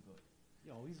 He's doing good.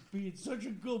 Yo, he's being such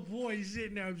a good boy. He's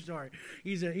sitting there. I'm sorry.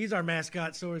 He's our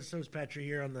mascot. So is Patrick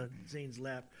here on the Zane's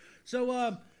lap.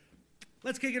 So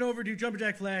let's kick it over to Jumpin'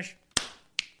 Jack Flash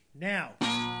now.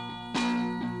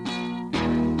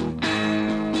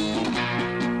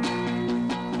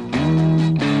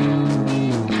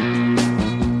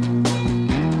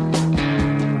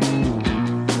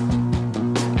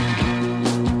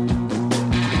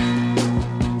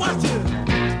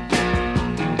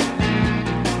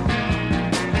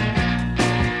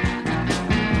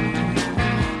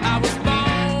 I was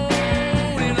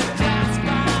born in a cloud.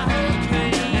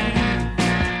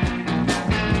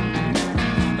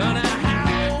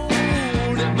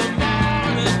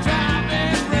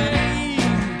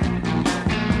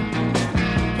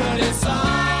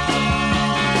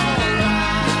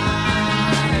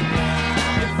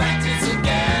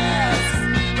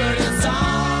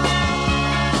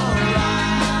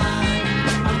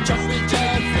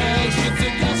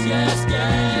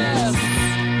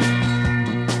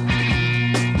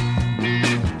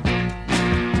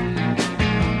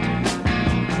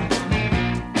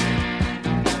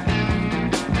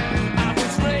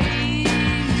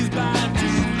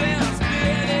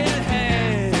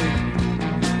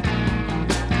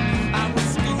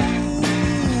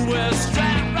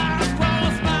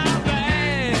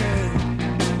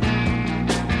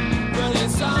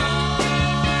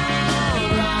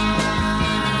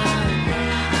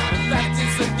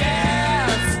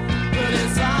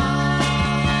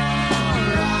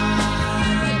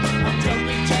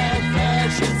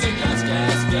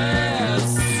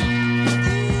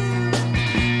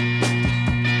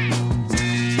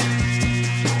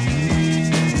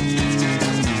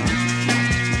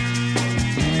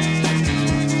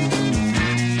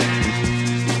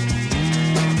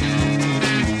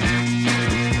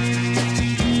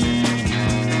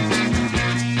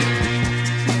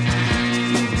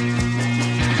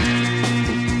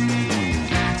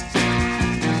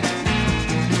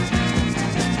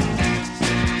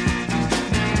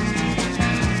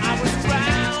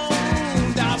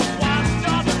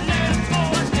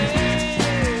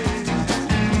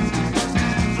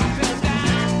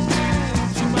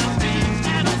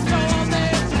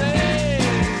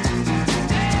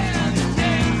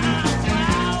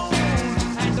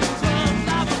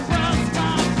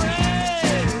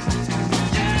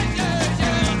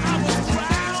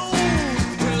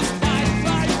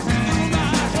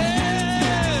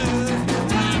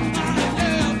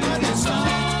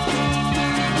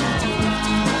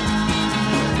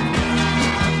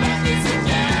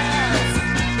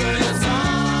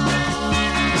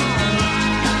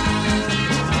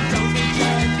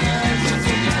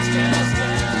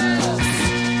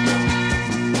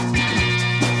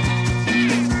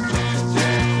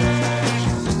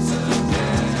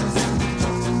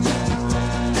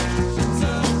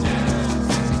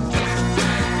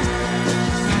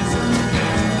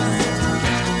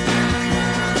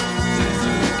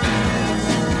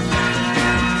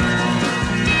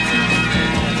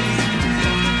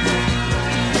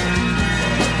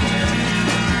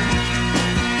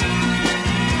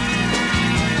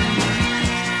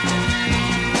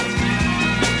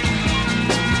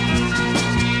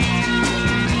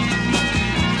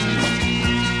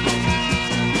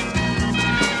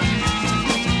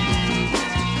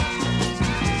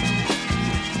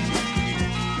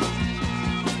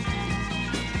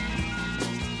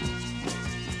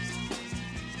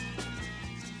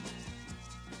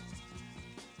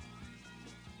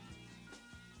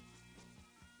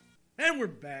 And we're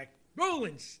back.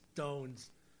 Rolling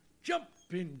Stones.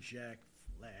 Jumpin' Jack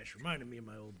Flash. Reminded me of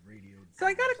my old radio. So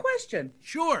I got a question.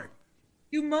 Sure.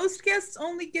 Do most guests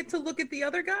only get to look at the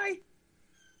other guy?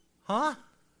 Huh?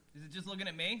 Is it just looking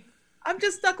at me? I'm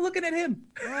just stuck looking at him.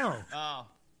 Oh.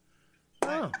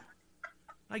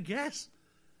 I guess.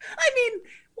 I mean,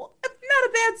 well, not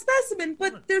a bad specimen,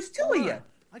 but there's two of you.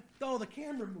 The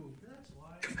camera moved. That's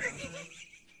why.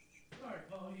 Sorry,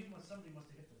 somebody must have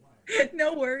hit the wire.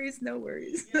 No worries. Yeah,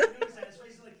 notice that. It's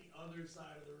facing like the other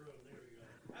side of the room. There we go.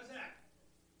 How's that?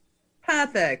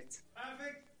 Perfect.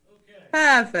 Perfect? Okay.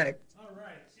 Perfect. All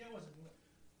right.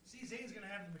 See, Zane's going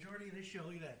to have the majority of this show.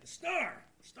 Look at that. The star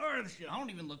of the show. I don't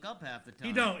even look up half the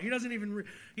time. He doesn't even.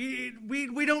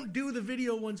 We don't do the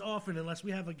video ones often unless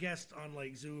we have a guest on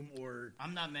like Zoom or.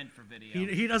 I'm not meant for video.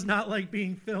 He does not like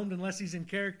being filmed unless he's in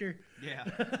character. Yeah.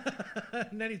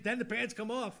 And then the pants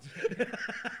come off.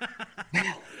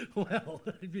 Well,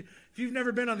 if you've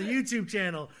never been on the YouTube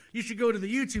channel, you should go to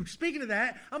the YouTube. Speaking of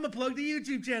that, I'm going to plug the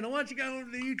YouTube channel. Why don't you go over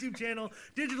to the YouTube channel,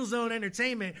 Digital Zone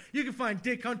Entertainment. You can find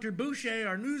Dick Hunter Boucher,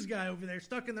 our news guy over there,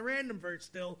 stuck in the random verse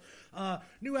still.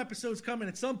 New episodes coming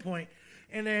at some point.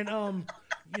 And then,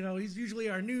 he's usually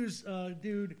our news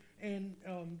dude. And,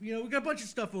 we got a bunch of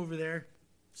stuff over there.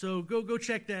 So go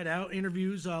check that out.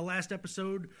 Interviews, last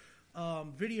episode,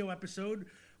 video episode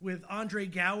with Andre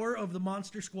Gower of the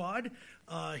Monster Squad.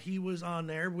 He was on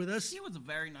there with us. He was a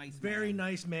very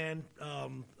nice man.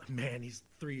 Man, he's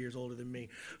 3 years older than me.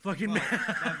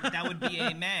 That would be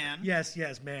a man. Yes,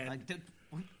 man.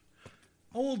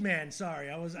 Old man, sorry.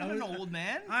 I was an old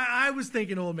man. I was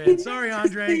thinking old man. Sorry,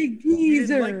 Andre. You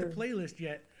didn't like the playlist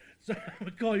yet. So I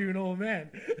would call you an old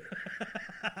man.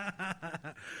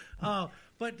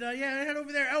 Head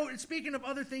over there. Oh, and speaking of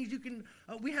other things, you can.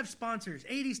 We have sponsors.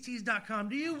 80stees.com.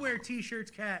 Do you wear T-shirts,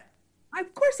 Kat?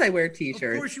 Of course I wear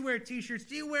T-shirts. Of course you wear T-shirts.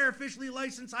 Do you wear officially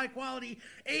licensed, high-quality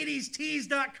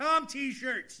 80stees.com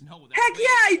T-shirts? No. Heck yeah,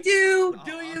 I do.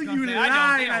 Do you? You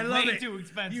lie, I love it. Too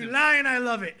expensive. You lie, and I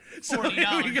love it.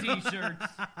 $40 T-shirts.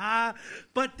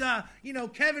 But,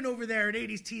 Kevin over there at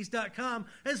 80stees.com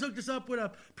has hooked us up with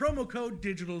a promo code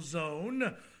Digital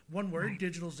Zone. One word,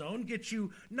 Digital Zone. Gets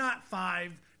you not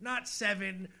 5, not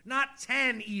 7, not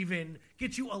 10 even.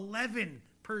 Gets you 11%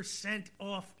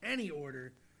 off any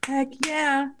order. Heck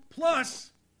yeah.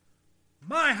 Plus,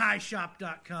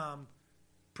 myhighshop.com.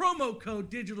 Promo code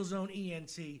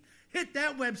DigitalZoneENT. Hit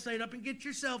that website up and get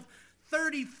yourself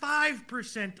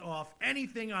 35% off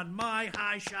anything on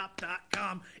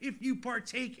myhighshop.com if you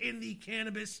partake in the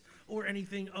cannabis or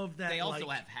anything of that. They also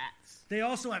have hats. They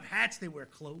also have hats. They wear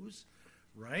clothes.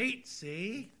 Right?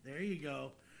 See? There you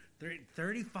go.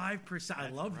 35%. I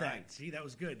love that. See, that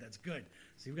was good. That's good.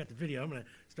 See, we got the video. I'm going to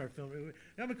start filming.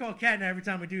 I'm going to call Kat now every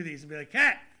time we do these and be like,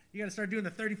 Kat, you got to start doing the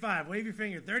 35. Wave your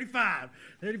finger. 35.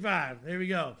 35. There we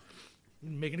go.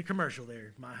 Making a commercial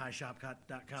there.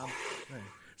 myhighshop.com. Right.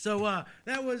 So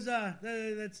that was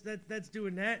that's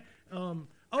doing that.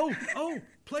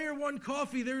 Player One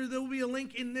Coffee. There will be a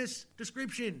link in this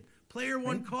description. Player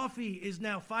One Coffee is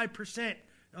now 5%.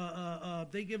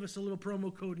 They give us a little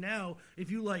promo code now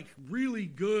if you like really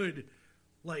good,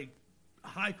 like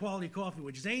high quality coffee,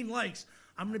 which Zane likes.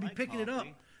 I'm going to be picking it up.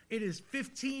 It is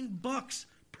 $15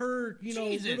 per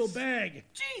little bag.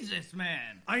 Jesus,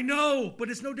 man! I know, but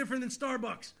it's no different than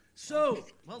Starbucks. So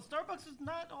Starbucks is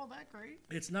not all that great.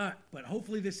 It's not, but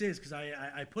hopefully this is because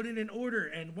I put it in order,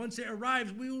 and once it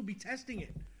arrives, we will be testing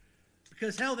it.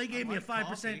 Because hell, they gave me a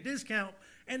 5% discount.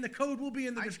 And the code will be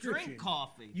in the description. I drink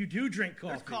coffee. You do drink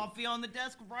coffee. There's coffee on the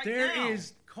desk now. There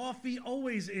is coffee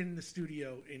always in the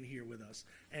studio in here with us.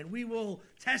 And we will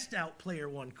test out Player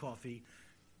One Coffee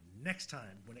next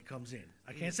time when it comes in.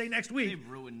 I can't say next week. They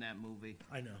ruined that movie.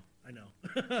 I know.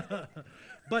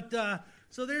 But,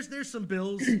 so there's some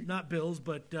bills, not bills,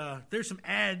 but there's some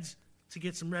ads to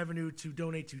get some revenue to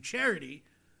donate to charity.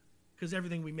 Because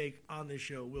everything we make on this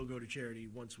show will go to charity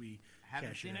once we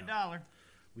haven't cash seen it a out. dollar.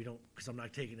 We don't, because I'm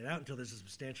not taking it out until there's a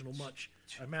substantial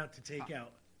amount to take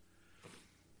out.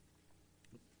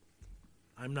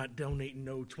 I'm not donating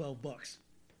no $12.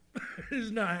 This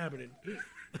is not happening.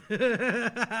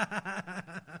 I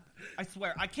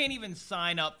swear, I can't even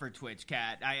sign up for Twitch,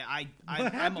 Kat.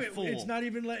 I'm a fool. It's not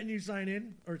even letting you sign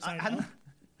in or sign up.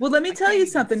 Well, let me tell you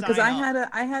something, because I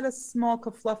had a small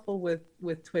kerfluffle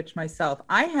with Twitch myself.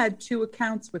 I had 2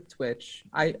 accounts with Twitch.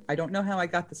 I don't know how I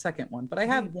got the second one, but I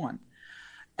have one.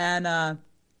 And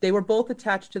they were both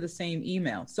attached to the same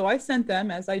email. So I sent them,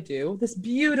 as I do, this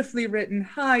beautifully written,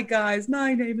 "Hi, guys,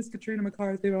 my name is Katrina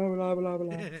McCarthy, blah, blah, blah, blah,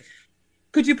 blah.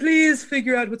 Could you please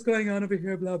figure out what's going on over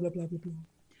here, blah, blah, blah, blah, blah."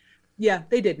 Yeah,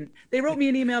 they didn't. They wrote me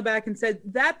an email back and said,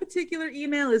 that particular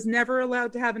email is never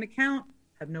allowed to have an account.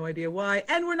 Have no idea why.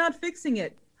 And we're not fixing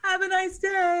it. Have a nice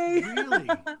day. Really?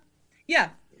 Yeah.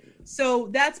 So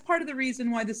that's part of the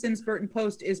reason why the Sims Burton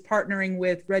Post is partnering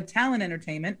with Red Talent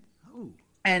Entertainment. Oh.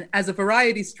 And as a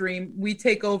variety stream, we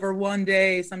take over one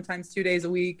day, sometimes 2 days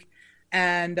a week.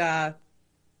 And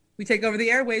we take over the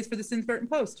airways for the Sims Burton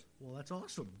Post. Well, that's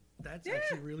awesome. That's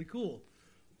actually really cool.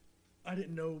 I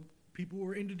didn't know people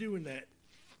were into doing that.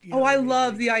 I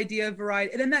love the idea of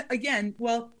variety. And then that, again,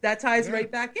 well, that ties right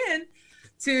back in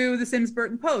to the Sims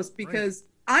Burton Post, because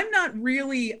I'm not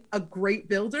really a great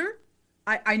builder.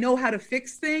 I know how to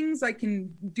fix things. I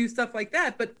can do stuff like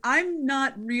that, but I'm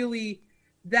not really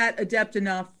that adept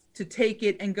enough to take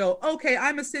it and go, okay,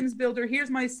 I'm a Sims builder. Here's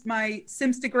my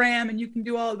Simstagram, and you can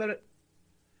do all of it.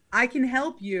 I can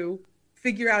help you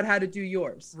figure out how to do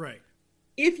yours. Right.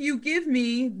 If you give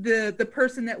me the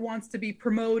person that wants to be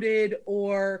promoted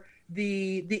or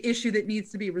the issue that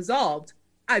needs to be resolved,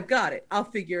 I've got it. I'll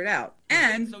figure it out.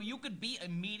 And so you could be a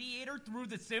mediator through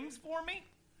The Sims for me?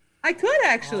 I could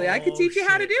actually. I could teach you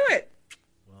how to do it.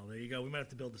 Well, there you go. We might have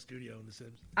to build a studio in The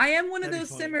Sims. I am one of those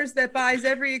simmers that buys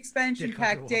every expansion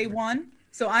pack day one,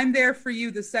 so I'm there for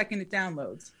you the second it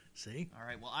downloads. See? All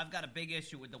right, well, I've got a big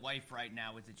issue with the wife right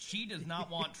now, is that she does not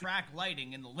want track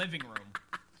lighting in the living room.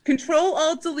 Control,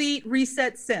 Alt, Delete,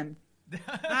 Reset, Sim.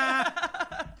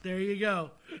 There you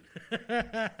go.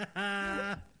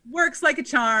 Works like a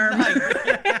charm.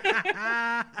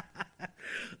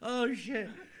 Oh, shit.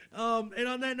 And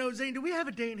on that note, Zane, do we have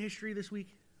a day in history this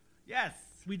week? Yes.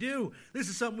 We do. This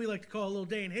is something we like to call a little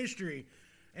day in history.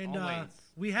 And Always.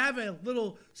 We have a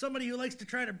little, somebody who likes to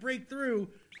try to break through,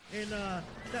 and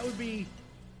that would be,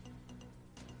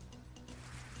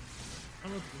 I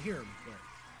don't know if you can hear him, but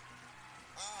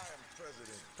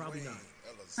probably not.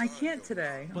 I can't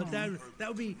today. But that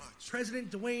would be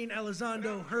President Dwayne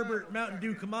Elizondo Herbert Mountain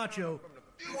Dew Camacho.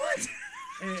 What?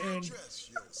 And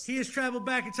he has traveled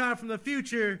back in time from the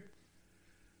future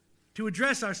to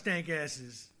address our stank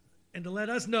asses and to let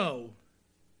us know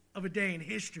of a day in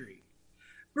history.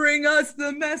 Bring us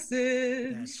the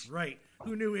message. That's right.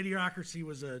 Who knew idiocracy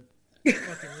was a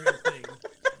fucking real thing?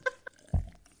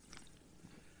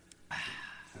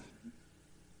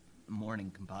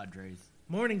 Morning, compadres.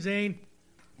 Morning, Zane.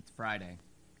 It's Friday.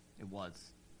 It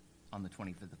was on the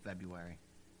 25th of February.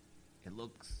 It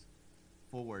looks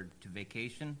forward to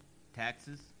vacation,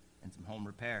 taxes, and some home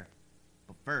repair.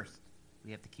 But first,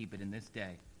 we have to keep it in this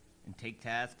day and take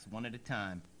tasks one at a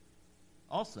time.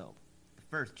 Also, the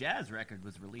first jazz record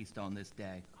was released on this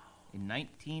day in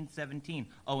 1917.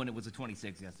 Oh, and it was the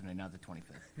 26th yesterday, not the 25th.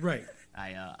 Right.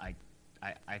 I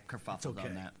kerfuffled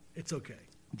on that. It's okay.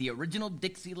 The original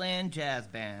Dixieland Jazz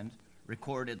Band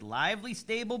recorded Lively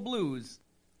Stable Blues.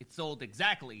 It sold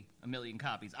exactly 1 million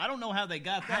copies. I don't know how they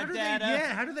got that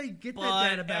data. How do they get that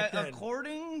data back then?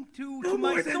 According to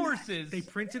my sources, they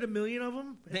printed 1 million of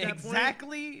them.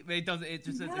 Exactly. It doesn't. It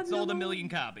just says it sold 1 million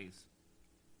copies.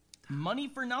 Money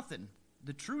for Nothing.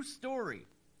 The True Story.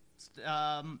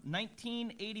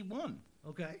 1981.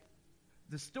 Okay.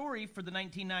 The story for the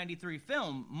 1993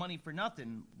 film Money for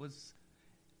Nothing was.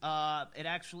 It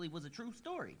actually was a true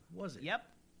story. Was it? Yep.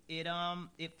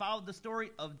 It followed the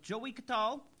story of Joey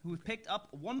Catal, who picked up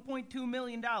 $1.2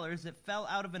 million that fell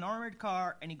out of an armored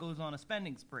car, and he goes on a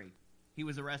spending spree. He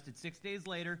was arrested 6 days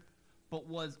later, but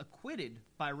was acquitted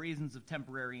by reasons of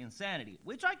temporary insanity,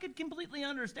 which I could completely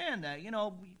understand that. You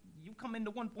know, you come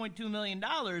into $1.2 million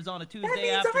on a Tuesday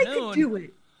afternoon. I could do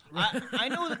it. I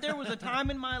know that there was a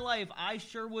time in my life I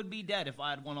sure would be dead if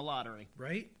I had won a lottery.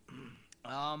 Right?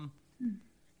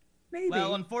 Maybe.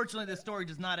 Well, unfortunately, the story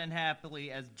does not end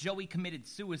happily, as Joey committed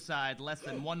suicide less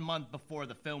than 1 month before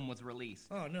the film was released.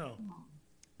 Oh, no.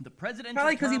 The presidential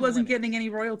Probably because he term wasn't limit- getting any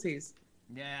royalties.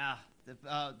 Yeah.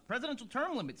 The presidential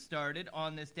term limit started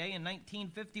on this day in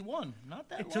 1951. Not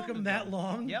that long. It took him ago. that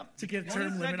long to get a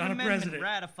term limit on a Amendment president.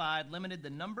 Ratified limited the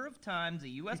number of times a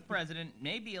U.S. president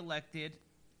may be elected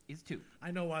is 2.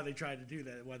 I know why they tried to do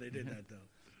that, why they did that, though.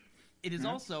 It is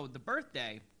also the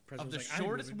birthday of the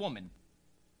shortest woman.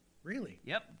 Really?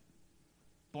 Yep.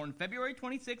 Born February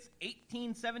 26,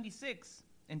 1876,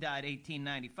 and died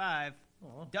 1895.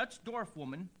 Aww. Dutch dwarf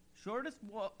woman, shortest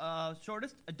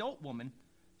adult woman.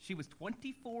 She was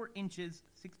 24 inches,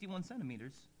 61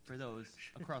 centimeters, for those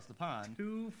across the pond.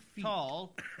 2 feet.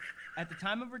 Tall. At the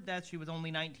time of her death, she was only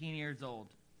 19 years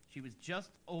old. She was just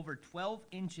over 12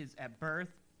 inches at birth,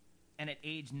 and at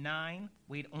age 9,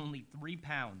 weighed only 3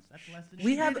 pounds. That's less than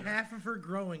We had half of her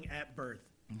growing at birth.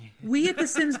 We at the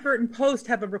Sims Burton Post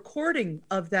have a recording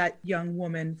of that young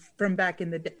woman from back in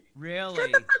the day. Really? Shut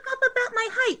the fuck up about my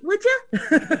height, would you?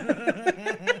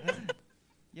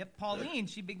 Yep, Pauline,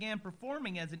 she began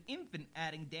performing as an infant,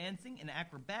 adding dancing and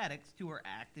acrobatics to her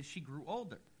act as she grew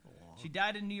older. She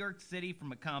died in New York City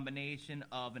from a combination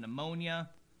of an pneumonia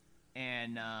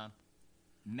and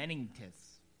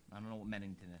meningitis. I don't know what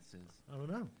meningitis is. I don't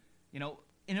know. You know,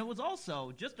 and it was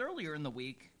also just earlier in the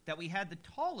week that we had the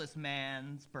tallest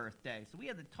man's birthday. So we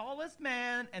had the tallest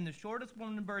man and the shortest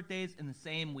woman's birthdays in the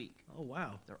same week. Oh,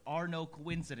 wow. There are no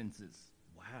coincidences.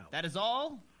 Wow. That is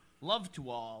all. Love to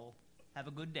all. Have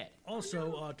a good day.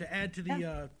 Also, to add to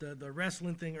the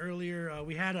wrestling thing earlier,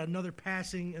 we had another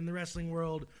passing in the wrestling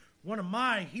world. One of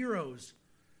my heroes,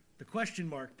 the question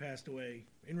mark, passed away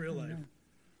in real life.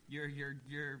 Your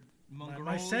Mongolian...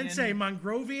 My sensei,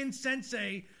 Mongrovian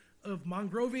sensei of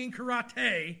Mongrovian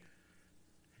karate,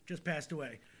 just passed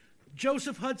away.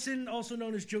 Joseph Hudson, also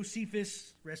known as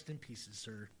Josephus, rest in pieces,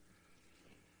 sir.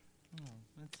 Oh,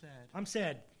 that's sad. I'm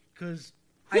sad because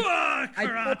I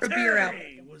put a beer out.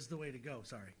 Was the way to go.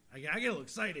 Sorry, I get a little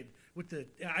excited with the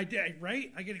I get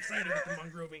excited with the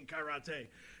Mongrovian karate.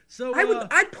 So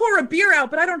I'd pour a beer out,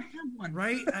 but I don't have one.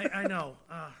 Right, I know.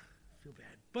 Feel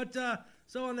bad. But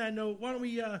so on that note, why don't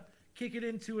we kick it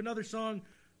into another song,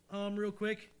 real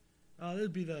quick? This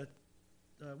would be the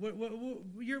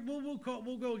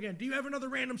we'll go again. Do you have another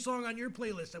random song on your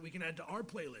playlist that we can add to our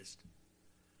playlist?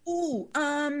 Ooh,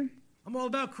 I'm all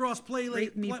about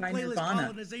playlist Nirvana.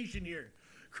 colonization here.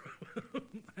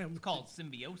 It's called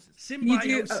symbiosis.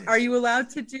 Symbiosis. Are you allowed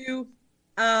to do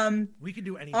we can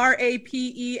do anything.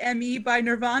 RAPEME by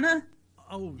Nirvana?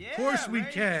 Oh, of course we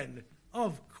can.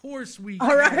 Of course we can.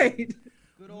 All right.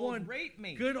 Good old Rape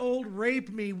Me. Good old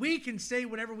Rape Me. We can say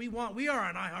whatever we want. We are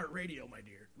on iHeartRadio, my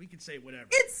dear. We can say whatever.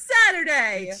 It's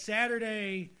Saturday. It's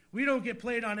Saturday. We don't get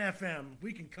played on FM.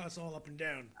 We can cuss all up and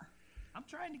down. I'm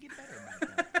trying to get better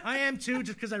about that. I am too,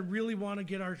 just because I really want to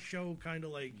get our show kind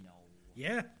of like... No.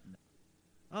 Yeah.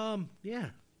 Yeah.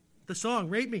 The song,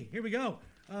 Rape Me. Here we go.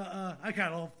 I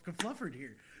got all fluffered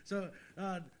here. So,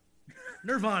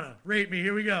 Nirvana, Rape Me.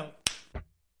 Here we go.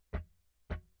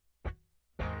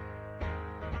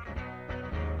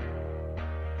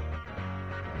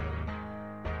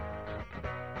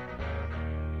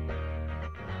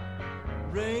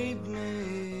 Rape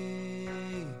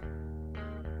me,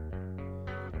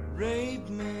 rape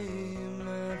me,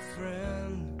 my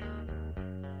friend.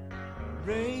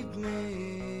 Rape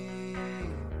me,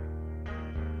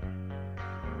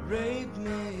 rape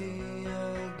me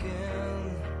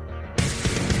again.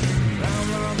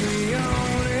 I'm not the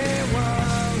only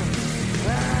one.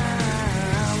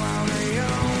 I'm not the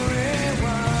only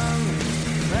one.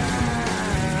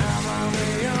 I'm not the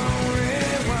only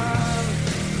one.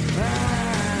 I'm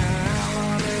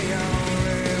not the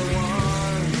only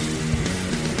one.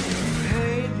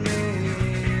 Hate me.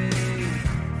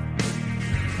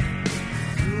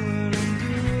 Do it and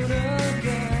do it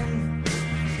again.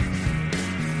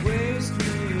 Waste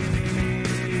me.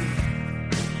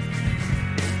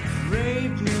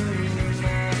 Rape me,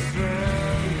 my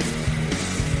friend.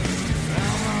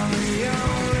 I'm on the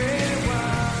only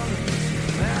one.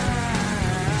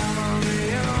 I'm on the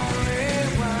only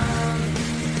one.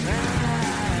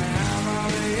 I'm on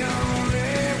the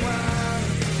only one.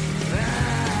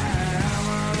 I'm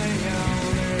on the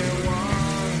only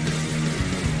one.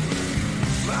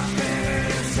 My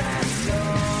fingers are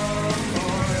sore.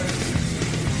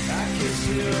 I kiss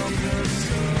you on the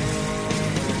sword.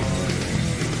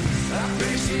 I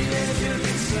appreciate your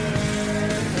concern.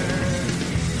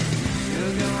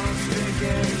 You're gonna stick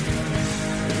it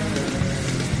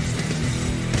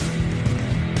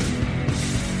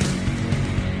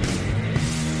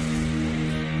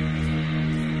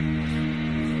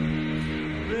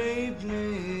Rape me.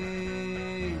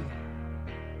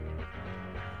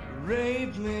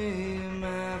 Rape me,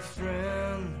 my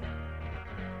friend.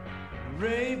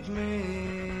 Rape me.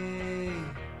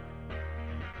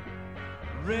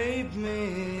 Rape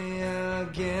me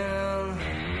again.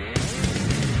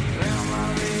 Am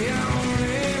I the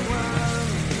only one?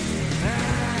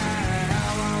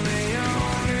 Am I the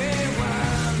only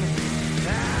one?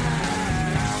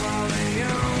 Am I the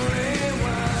only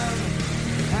one?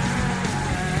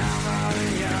 Am I the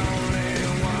only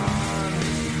one?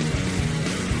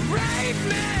 Rape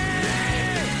me!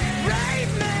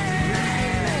 Rape me!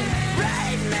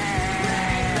 Rape me!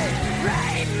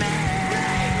 Rape me!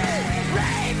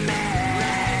 Rape me!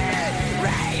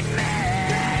 Rape me!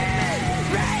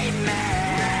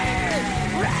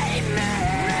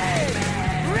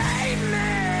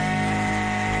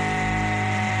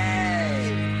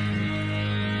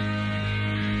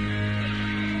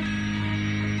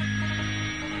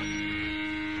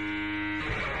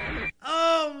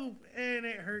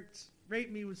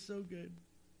 Rape Me was so good.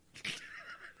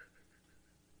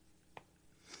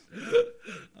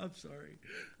 I'm sorry.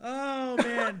 Oh,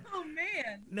 man. Oh,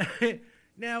 man.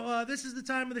 Now, this is the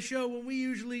time of the show when we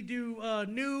usually do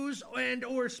news and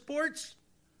or sports.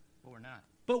 But we're not.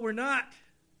 But we're not.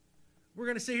 We're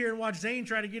going to sit here and watch Zane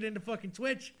try to get into fucking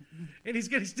Twitch, and he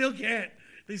still can't.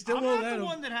 They still I'm won't not let the him.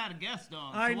 one that had a guest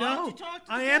on. I so know. Why don't you talk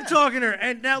to I the am guest? talking to her.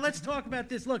 And now let's talk about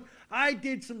this. Look, I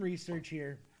did some research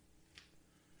here.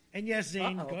 And yes,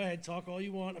 Zane, go ahead. Talk all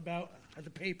you want about the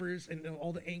papers and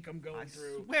all the ink I'm going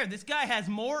through. Swear, this guy has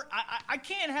more. I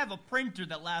can't have a printer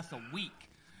that lasts a week.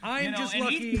 I am just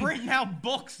lucky. He's printing out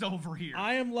books over here.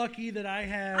 I am lucky that I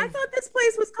have. I thought this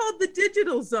place was called the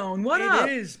Digital Zone. What up?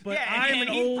 It is, but yeah, I am an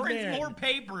old he prints man. more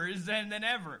papers than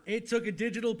ever. It took a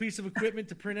digital piece of equipment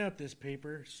to print out this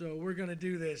paper, so we're gonna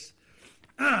do this.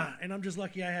 And I'm just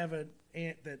lucky I have an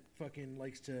aunt that fucking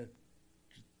likes to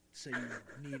say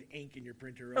you need ink in your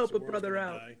printer. Help a brother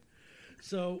out. Die.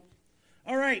 So,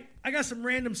 all right, I got some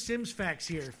random Sims facts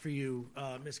here for you,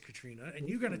 Miss Katrina, and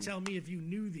you're gonna tell me if you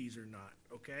knew these or not.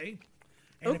 Okay.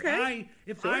 And okay.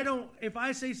 If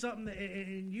I say something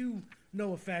and you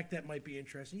know a fact that might be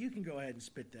interesting, you can go ahead and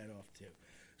spit that off too.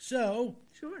 So,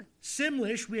 sure.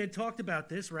 Simlish, we had talked about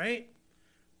this, right?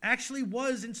 Actually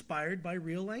was inspired by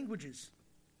real languages.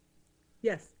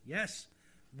 Yes. Yes.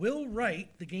 Will Wright,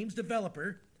 the game's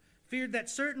developer, feared that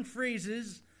certain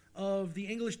phrases of the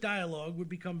English dialogue would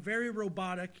become very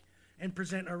robotic and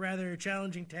present a rather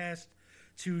challenging task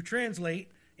to translate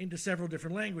into several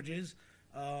different languages.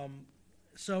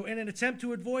 So in an attempt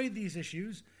to avoid these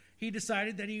issues, he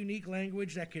decided that a unique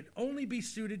language that could only be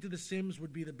suited to the Sims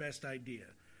would be the best idea.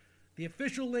 The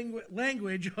official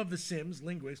language of the Sims,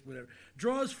 linguist, whatever,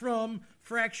 draws from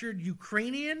fractured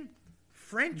Ukrainian,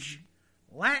 French,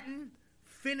 Latin,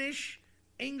 Finnish,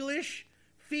 English,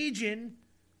 Fijian,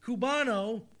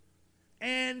 Cubano,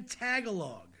 and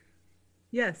Tagalog.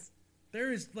 Yes.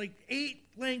 There is like 8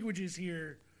 languages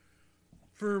here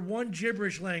for one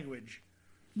gibberish language.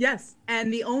 Yes,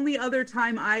 and the only other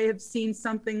time I have seen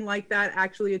something like that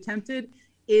actually attempted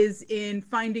is in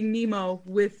Finding Nemo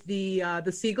with the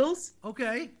seagulls.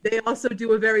 Okay. They also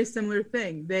do a very similar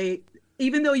thing.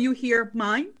 Even though you hear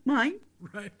mine, right.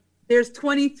 There's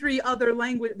 23 other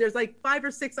language. There's like 5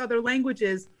 or 6 other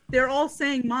languages. They're all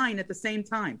saying mine at the same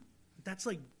time. That's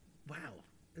like, wow.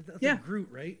 That's yeah. like Groot,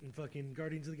 right? In fucking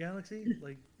Guardians of the Galaxy,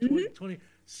 like 20.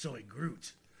 Soy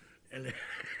Groot. And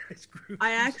it's Groot.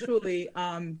 I actually,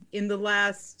 in the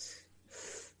last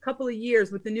couple of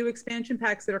years, with the new expansion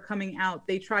packs that are coming out,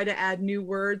 they try to add new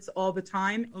words all the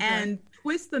time and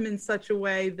twist them in such a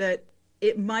way that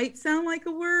it might sound like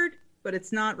a word, but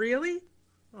it's not really.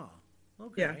 Oh,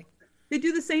 okay. Yeah. They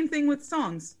do the same thing with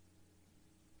songs.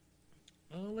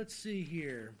 Let's see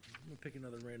here. I'm going to pick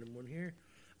another random one here.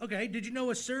 Okay, did you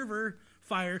know a server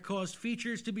fire caused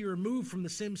features to be removed from The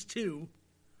Sims 2?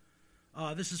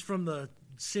 This is from the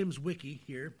Sims wiki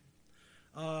here.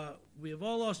 We have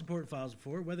all lost important files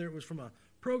before, whether it was from a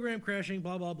program crashing,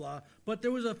 blah, blah, blah. But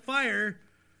there was a fire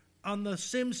on the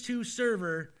Sims 2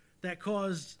 server that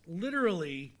caused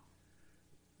literally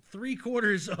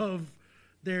 3/4 of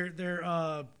their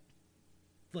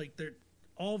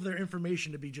all of their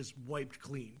information to be just wiped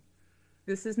clean.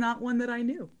 This is not one that I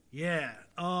knew. Yeah.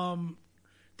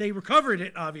 They recovered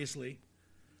it, obviously.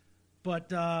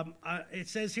 But it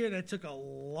says here that it took a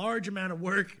large amount of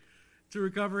work to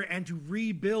recover and to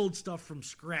rebuild stuff from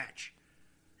scratch.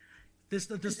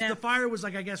 The fire was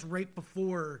like, I guess, right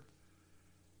before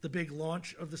the big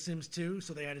launch of The Sims 2,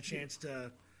 so they had a chance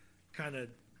to kind of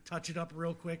touch it up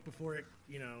real quick before it,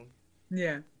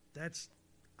 Yeah.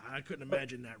 I couldn't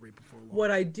imagine that right before launch. What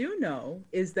I do know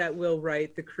is that Will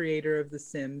Wright, the creator of The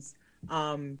Sims,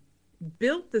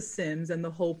 built The Sims and the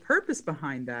whole purpose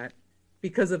behind that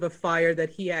because of a fire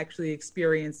that he actually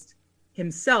experienced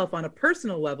himself on a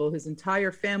personal level. His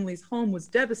entire family's home was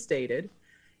devastated.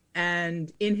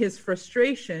 And in his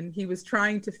frustration, he was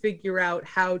trying to figure out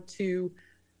how to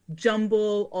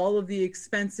jumble all of the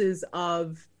expenses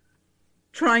of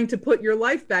trying to put your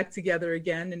life back together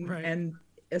again. And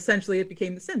essentially it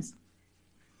became The Sims.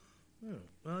 Oh.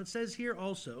 Well, it says here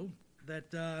also that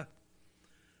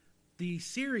the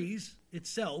series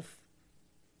itself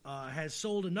has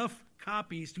sold enough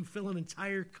copies to fill an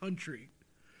entire country.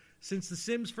 Since The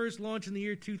Sims first launched in the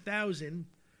year 2000,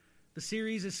 the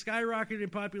series has skyrocketed in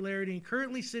popularity and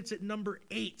currently sits at number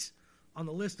 8 on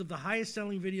the list of the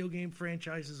highest-selling video game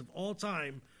franchises of all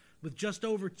time, with just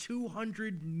over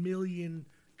 200 million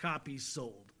copies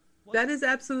sold. That is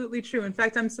absolutely true. In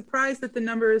fact, I'm surprised that the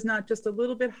number is not just a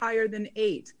little bit higher than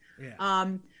 8. Yeah.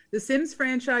 The Sims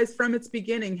franchise, from its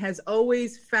beginning, has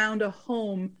always found a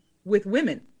home with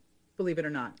women, believe it or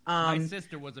not. My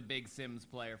sister was a big Sims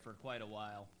player for quite a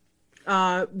while.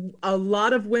 A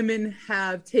lot of women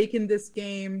have taken this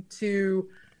game to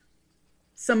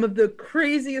some of the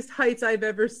craziest heights I've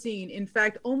ever seen. In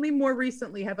fact, only more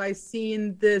recently have I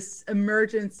seen this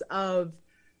emergence of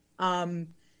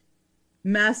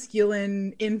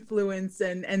masculine influence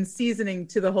and seasoning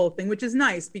to the whole thing, which is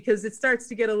nice because it starts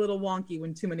to get a little wonky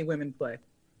when too many women play.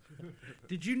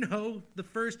 Did you know the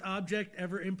first object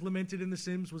ever implemented in The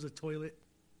Sims was a toilet?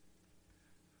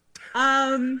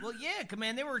 Well, yeah,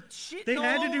 man, they were shitting They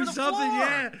had all to do over the something,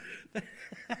 floor. Yeah.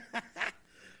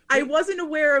 I wasn't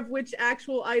aware of which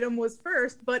actual item was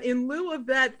first, but in lieu of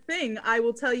that thing, I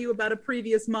will tell you about a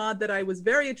previous mod that I was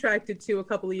very attracted to a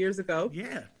couple of years ago.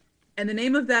 Yeah. And the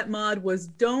name of that mod was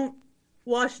Don't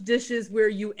Wash Dishes Where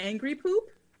You Angry Poop.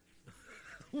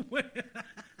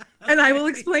 And I will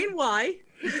explain why.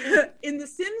 In The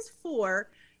Sims 4,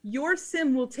 your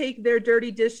sim will take their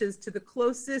dirty dishes to the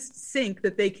closest sink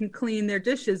that they can clean their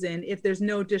dishes in if there's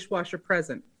no dishwasher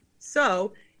present.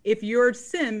 So if your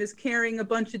sim is carrying a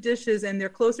bunch of dishes and they're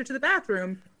closer to the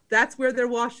bathroom, that's where they're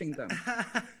washing them.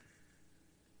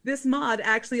 This mod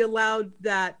actually allowed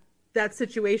that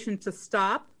situation to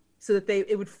stop so that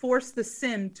it would force the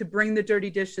sim to bring the dirty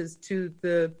dishes to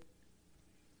the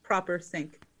proper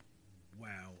sink.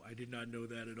 Wow, I did not know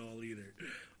that at all either.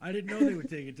 I didn't know they would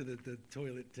take it to the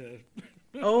toilet to...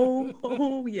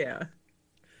 Oh, yeah.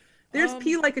 There's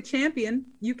Pee Like a Champion.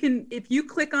 You can, if you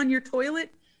click on your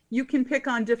toilet, you can pick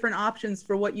on different options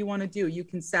for what you want to do. You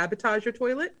can sabotage your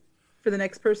toilet for the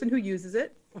next person who uses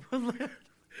it.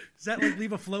 Is that like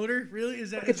leave a floater? Really? Is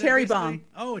that like a cherry bomb?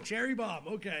 Oh, a cherry bomb.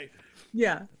 Okay.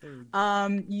 Yeah.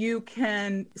 You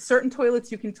can, certain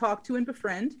toilets you can talk to and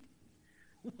befriend.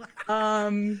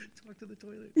 Talk to the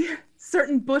toilet.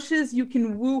 Certain bushes you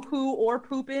can woohoo or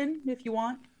poop in if you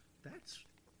want. That's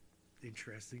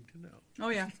interesting to know. Oh,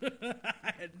 yeah.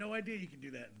 I had no idea you could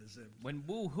do that in The Sims. When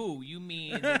woohoo, you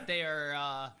mean that they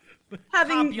are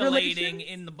having copulating relations?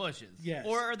 in the bushes? Yes.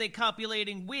 Or are they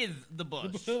copulating with the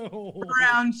bush?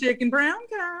 Brown chicken, brown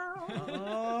cow.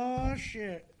 Oh,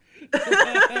 shit.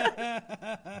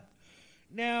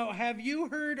 Now, have you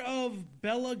heard of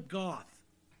Bella Goth?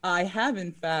 I have,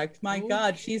 in fact. My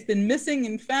God, she's been missing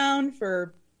and found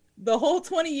for the whole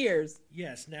 20 years.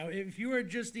 Yes. Now, if you are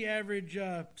just the average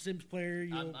Sims player,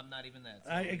 I'm not even that.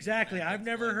 So exactly. I've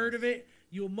never heard of it.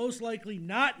 You'll most likely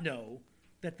not know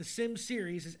that the Sims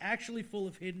series is actually full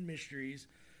of hidden mysteries.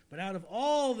 But out of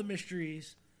all the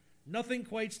mysteries, nothing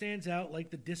quite stands out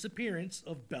like the disappearance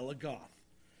of Bella Goth.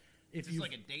 Is this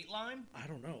like a Dateline? I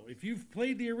don't know. If you've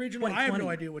played the original, I have no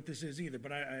idea what this is either,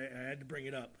 but I had to bring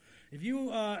it up. If you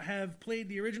have played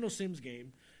the original Sims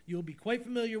game, you'll be quite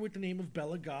familiar with the name of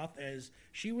Bella Goth, as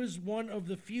she was one of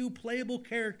the few playable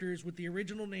characters with the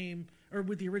original name, or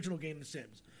with the original game, The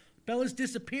Sims. Bella's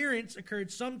disappearance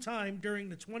occurred sometime during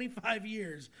the 25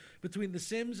 years between The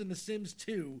Sims and The Sims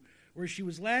 2, where she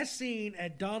was last seen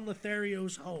at Don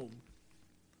Lothario's home.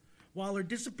 While her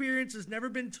disappearance has never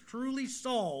been truly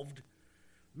solved,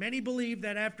 many believe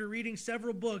that after reading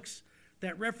several books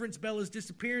that reference Bella's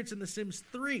disappearance in The Sims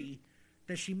 3,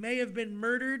 that she may have been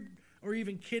murdered or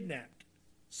even kidnapped.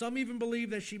 Some even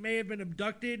believe that she may have been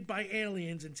abducted by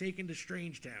aliens and taken to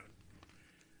Strangetown.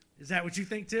 Is that what you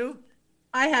think too?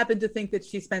 I happen to think that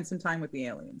she spent some time with the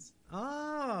aliens.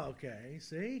 Oh, okay.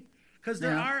 See? Because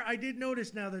there are, I did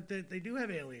notice now that they do have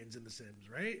aliens in The Sims,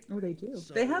 right? Oh, they do.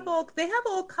 So... They have all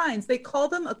kinds. They call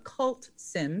them occult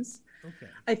Sims.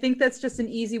 Okay. I think that's just an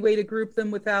easy way to group them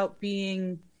without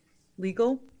being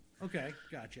legal. Okay,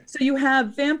 gotcha. So you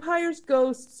have vampires,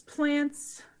 ghosts,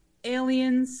 plants,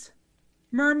 aliens,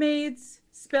 mermaids,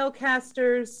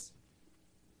 spellcasters,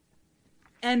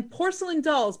 and porcelain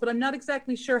dolls, but I'm not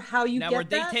exactly sure how you now, get are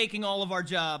they that. taking all of our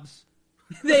jobs?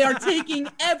 They are taking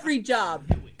every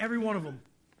job. Every one of them.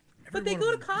 But they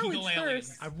go to college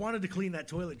first. I wanted to clean that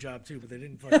toilet job too, but they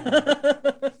didn't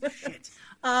fucking shit.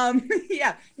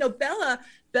 Yeah. No, Bella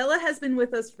has been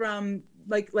with us from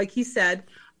like he said.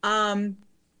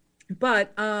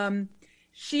 But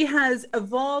she has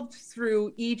evolved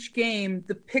through each game.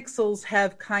 The pixels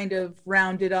have kind of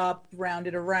rounded up,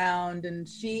 rounded around, and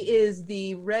she is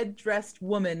the red-dressed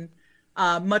woman,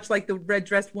 much like the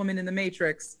red-dressed woman in The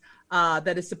Matrix,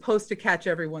 that is supposed to catch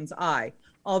everyone's eye.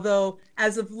 Although,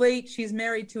 as of late, she's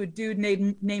married to a dude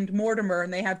named Mortimer,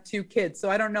 and they have 2 kids. So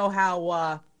I don't know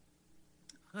how,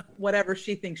 whatever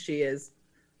she thinks she is.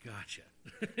 Gotcha.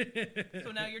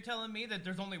 So now you're telling me that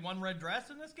there's only one red dress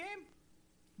in this game?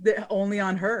 Only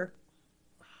on her.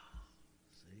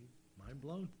 See? Mind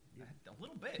blown. A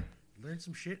little bit. Learn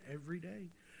some shit every day.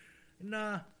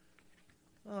 And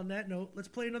On that note, let's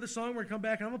play another song. We're going to come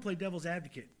back, and I'm going to play Devil's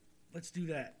Advocate. Let's do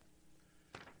that.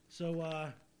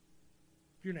 So,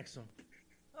 your next song.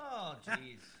 Oh,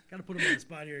 jeez. Got to put him on the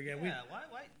spot here again. Yeah,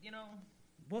 why, you know?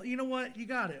 Well, you know what? You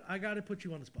got it. I got to put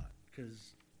you on the spot,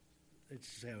 because it's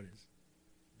just how it is.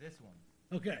 This one.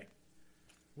 Okay.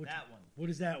 That one. What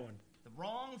is that one? The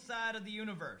Wrong Side of the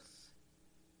Universe.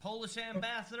 Polish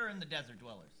Ambassador and the Desert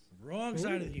Dwellers. The Wrong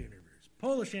Side of the Universe.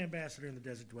 Polish Ambassador and the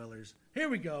Desert Dwellers. Here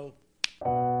we go.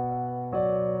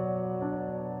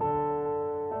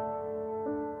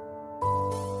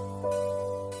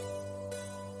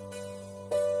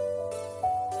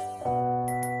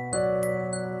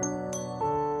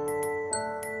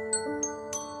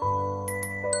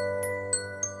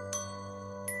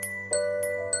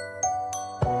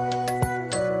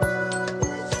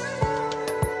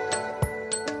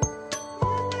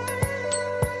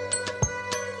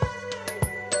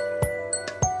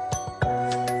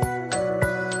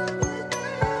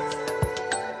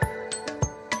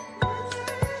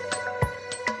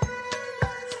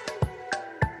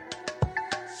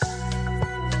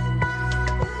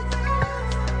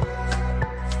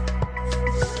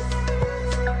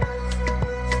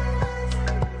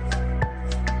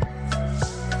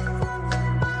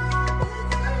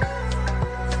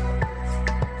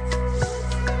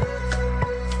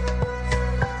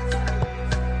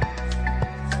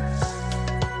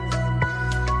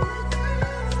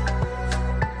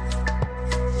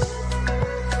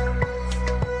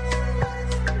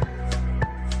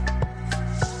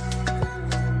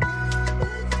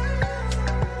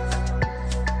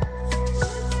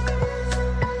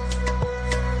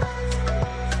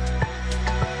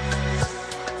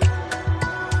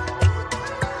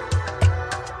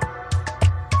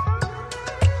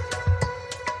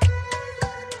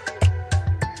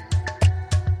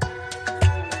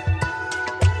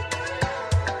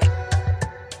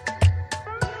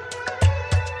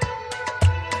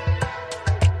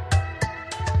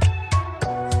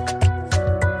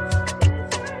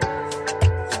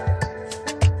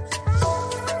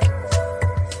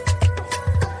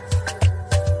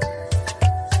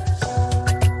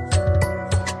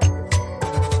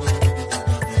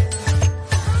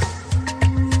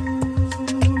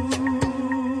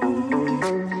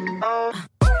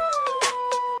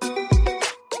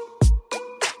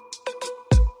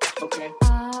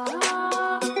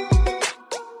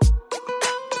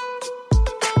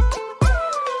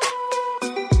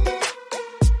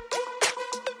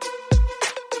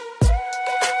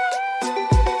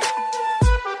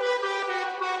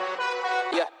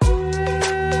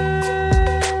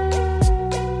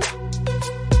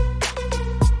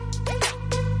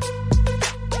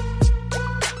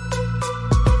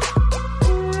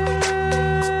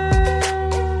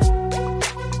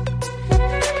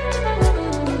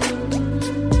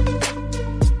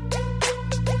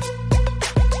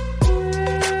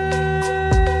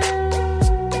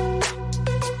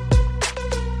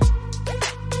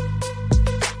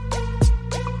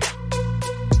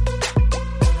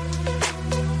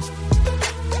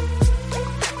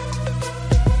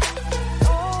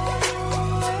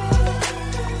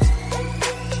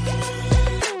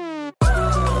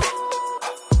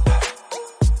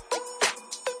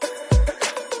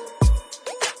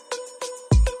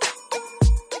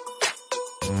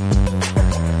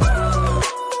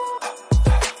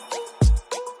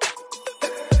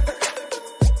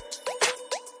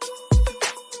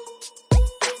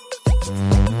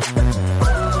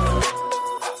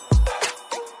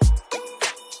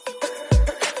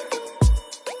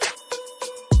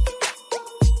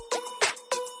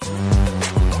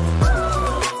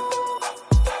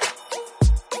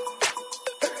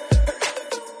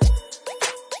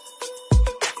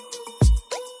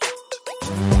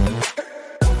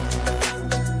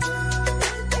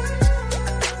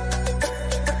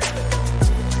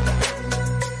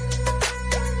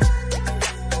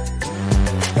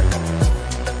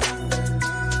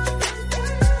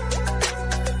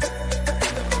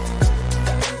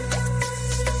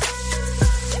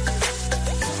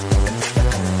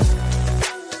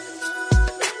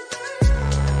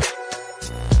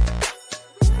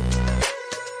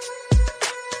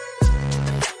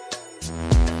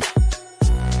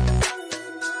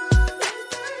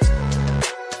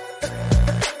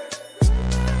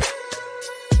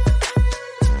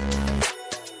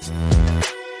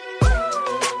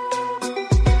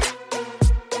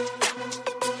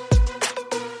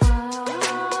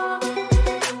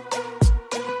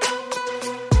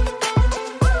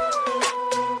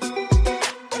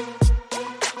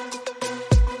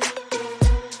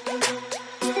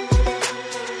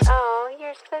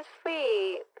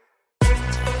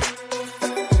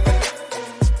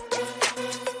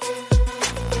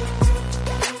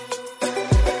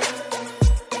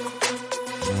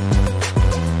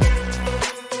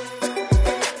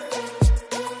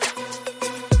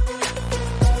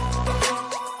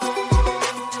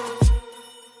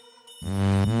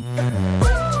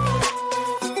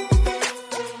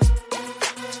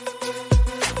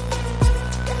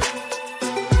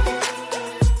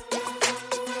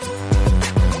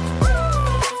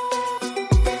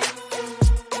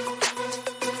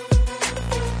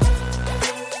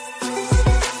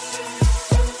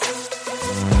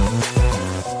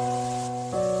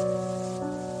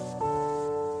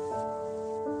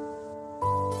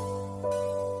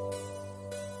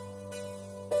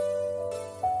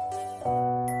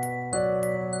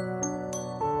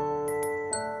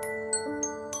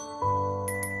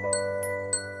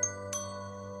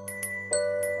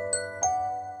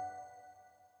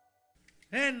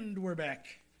 And we're back.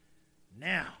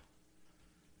 Now.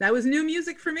 That was new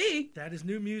music for me. That is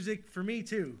new music for me,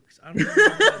 too. I don't know.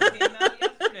 It came out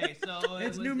yesterday, so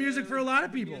It's new music for a lot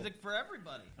of people. Music for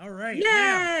everybody. All right.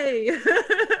 Yay! Now,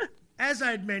 as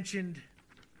I had mentioned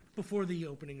before the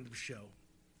opening of the show,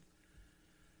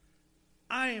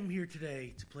 I am here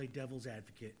today to play devil's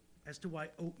advocate as to why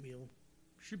oatmeal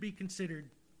should be considered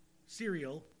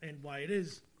cereal and why it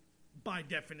is, by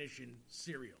definition,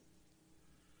 cereal.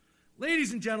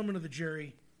 Ladies and gentlemen of the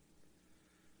jury,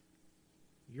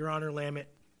 Your Honor Lammett,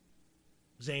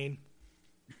 Zane,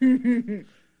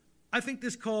 I think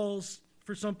this calls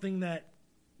for something that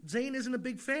Zane isn't a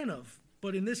big fan of,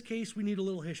 but in this case, we need a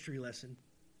little history lesson.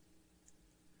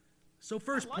 So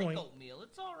first I like point. oatmeal.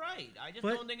 It's all right. I just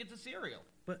don't think it's a cereal.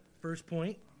 But first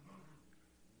point,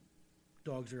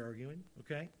 dogs are arguing,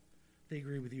 okay? They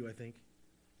agree with you, I think.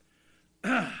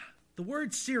 The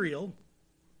word cereal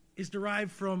is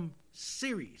derived from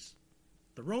Ceres,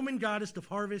 the Roman goddess of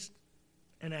harvest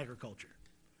and agriculture.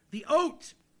 The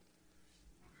oat,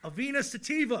 Avena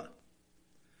sativa,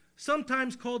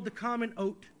 sometimes called the common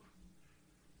oat,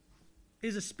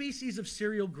 is a species of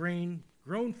cereal grain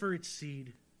grown for its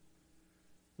seed,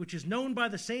 which is known by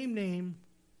the same name,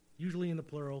 usually in the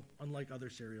plural, unlike other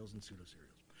cereals and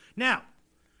pseudo-cereals. Now,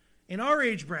 in our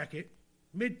age bracket,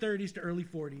 mid-30s to early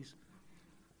 40s,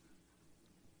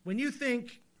 when you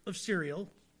think of cereal,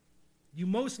 you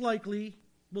most likely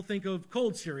will think of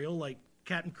cold cereal like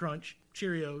Captain Crunch,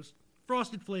 Cheerios,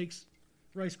 Frosted Flakes,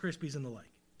 Rice Krispies, and the like.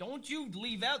 Don't you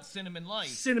leave out Cinnamon Life.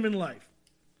 Cinnamon Life.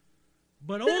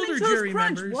 But Cinnamon older Toast jury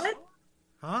Crunch, members... what?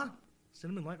 Huh?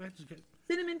 Cinnamon Life? That's good.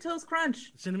 Cinnamon Toast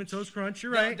Crunch. Cinnamon Toast Crunch,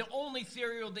 you're right. The only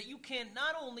cereal that you can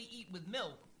not only eat with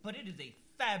milk, but it is a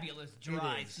fabulous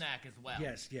dry It is. snack as well.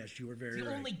 Yes, you were very It's the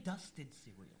right. only dusted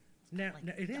cereal. Now,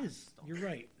 it is. You're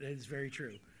right. That is very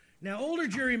true. Now, older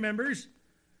jury members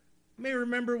may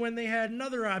remember when they had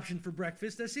another option for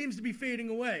breakfast that seems to be fading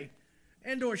away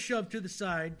and or shoved to the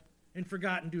side and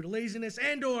forgotten due to laziness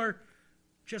and or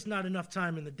just not enough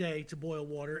time in the day to boil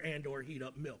water and or heat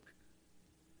up milk.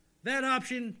 That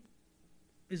option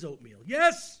is oatmeal.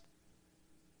 Yes!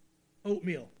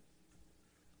 Oatmeal.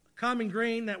 A common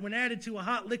grain that when added to a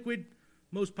hot liquid,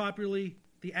 most popularly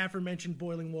the aforementioned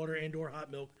boiling water and or hot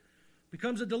milk,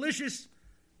 becomes a delicious,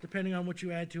 depending on what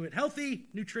you add to it, healthy,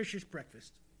 nutritious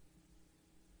breakfast.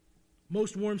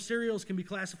 Most warm cereals can be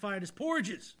classified as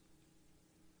porridges,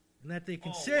 in that they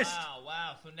consist... Oh,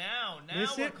 wow. So now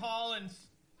Listen. we're calling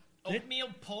oatmeal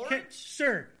porridge?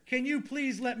 Sir, can you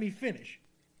please let me finish?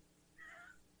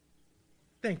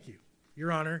 Thank you,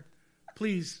 Your Honor.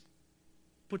 Please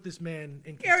put this man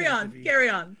in Carry contempt on. of you. Carry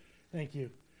on. Thank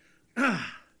you.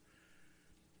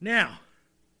 Now,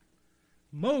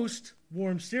 most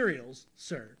warm cereals,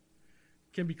 sir,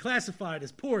 can be classified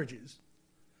as porridges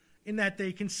in that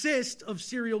they consist of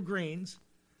cereal grains,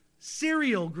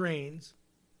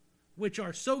 which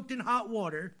are soaked in hot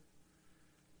water,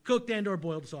 cooked and or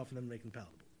boiled to soften them and make them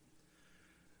palatable.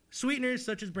 Sweeteners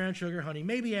such as brown sugar, honey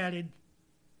may be added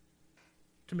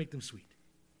to make them sweet.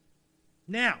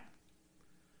 Now,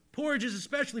 porridge is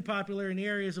especially popular in the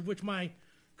areas of which my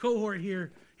cohort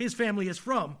here, his family is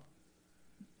from.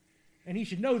 And he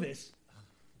should know this.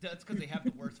 That's because they have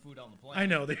the worst food on the planet. I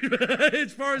know.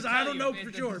 As far as I don't know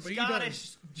for sure, but the he does.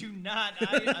 Scottish do not.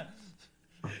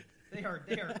 They are,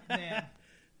 man.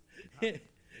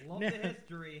 Love the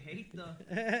history, hate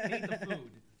the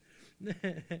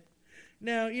food.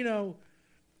 Now,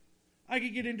 I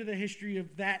could get into the history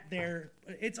of that there.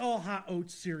 It's all hot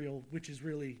oats cereal, which is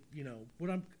really,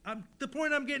 what the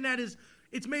point I'm getting at is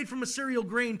it's made from a cereal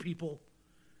grain, people.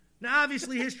 Now,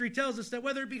 obviously, history tells us that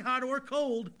whether it be hot or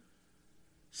cold,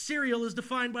 cereal is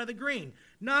defined by the grain,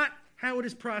 not how it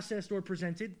is processed or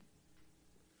presented.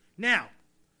 Now,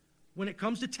 when it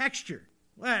comes to texture,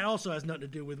 well, that also has nothing to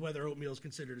do with whether oatmeal is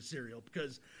considered a cereal,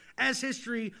 because as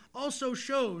history also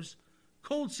shows,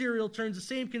 cold cereal turns the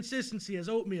same consistency as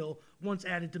oatmeal once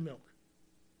added to milk.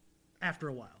 After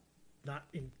a while. Not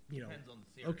in, Depends on the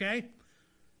cereal. Okay?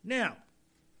 Now,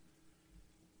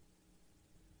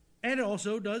 and it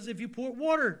also does if you pour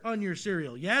water on your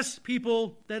cereal. Yes,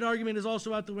 people, that argument is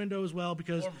also out the window as well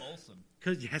because... Or Molson.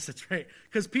 Yes, that's right.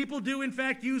 Because people do, in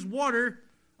fact, use water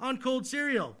on cold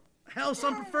cereal. Hell,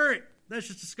 some prefer it. That's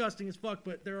just disgusting as fuck,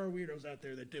 but there are weirdos out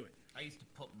there that do it. I used to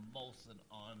put Molson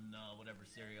on whatever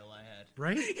cereal I had.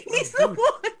 Right? He's the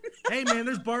one. Hey, man,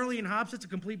 there's barley and hops. It's a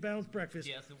complete balanced breakfast.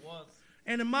 Yes, it was.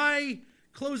 And in my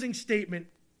closing statement,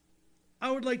 I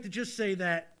would like to just say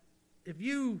that if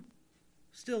you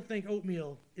still think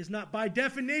oatmeal is not by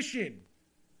definition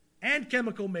and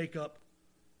chemical makeup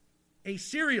a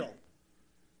cereal,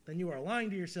 then you are lying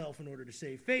to yourself in order to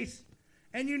save face,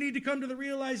 and you need to come to the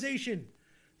realization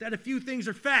that a few things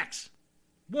are facts.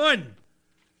 1,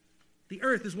 the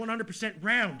earth is 100%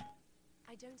 round.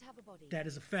 I don't have a body. That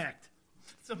is a fact.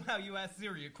 Somehow you asked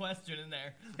Siri a question in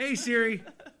there. Hey, Siri.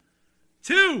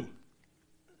 2,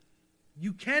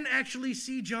 you can actually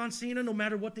see John Cena no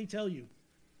matter what they tell you.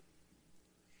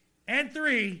 And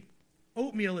 3,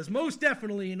 oatmeal is most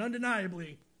definitely and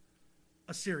undeniably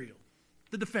a cereal.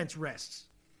 The defense rests.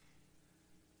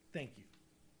 Thank you.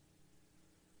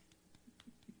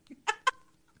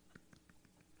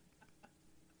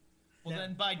 Well,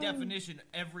 then, by definition,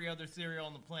 every other cereal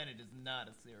on the planet is not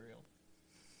a cereal.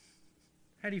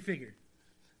 How do you figure?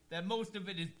 That most of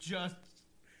it is just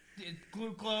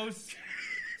glucose,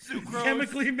 sucrose,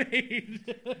 chemically made,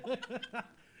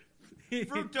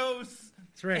 fructose,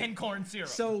 that's right, and corn syrup.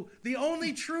 So the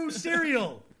only true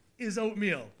cereal is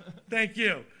oatmeal. Thank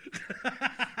you.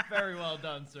 Very well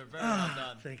done, sir. Very well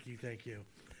done. Thank you.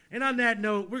 And on that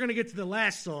note, we're going to get to the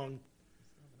last song.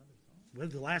 Well,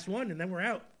 the last one, and then we're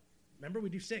out. Remember, we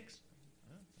do 6.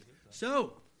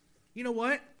 So, you know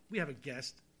what? We have a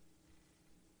guest.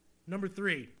 Number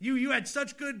 3. You had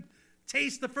such good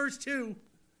taste the first 2.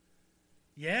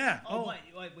 Yeah. Oh.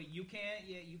 Wait, you can't?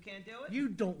 Yeah, you can't do it? You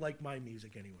don't like my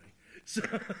music anyway. So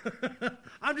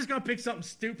I'm just going to pick something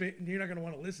stupid, and you're not going to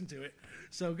want to listen to it.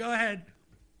 So go ahead.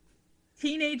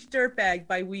 Teenage Dirtbag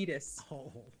by Wheatus.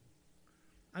 Oh.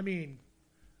 I mean,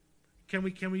 can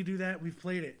we do that? We've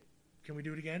played it. Can we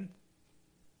do it again?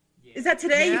 Yeah. Is that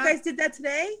today? Yeah. You guys did that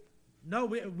today? No,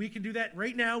 we can do that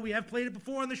right now. We have played it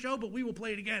before on the show, but we will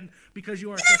play it again because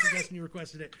you are a special guest and you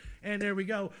requested it. And there we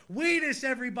go. Wheatus,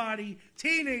 everybody.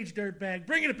 Teenage Dirtbag.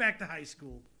 Bringing it back to high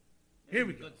school. Here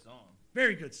we go. Good song.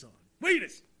 Very good song.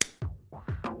 Wheatus.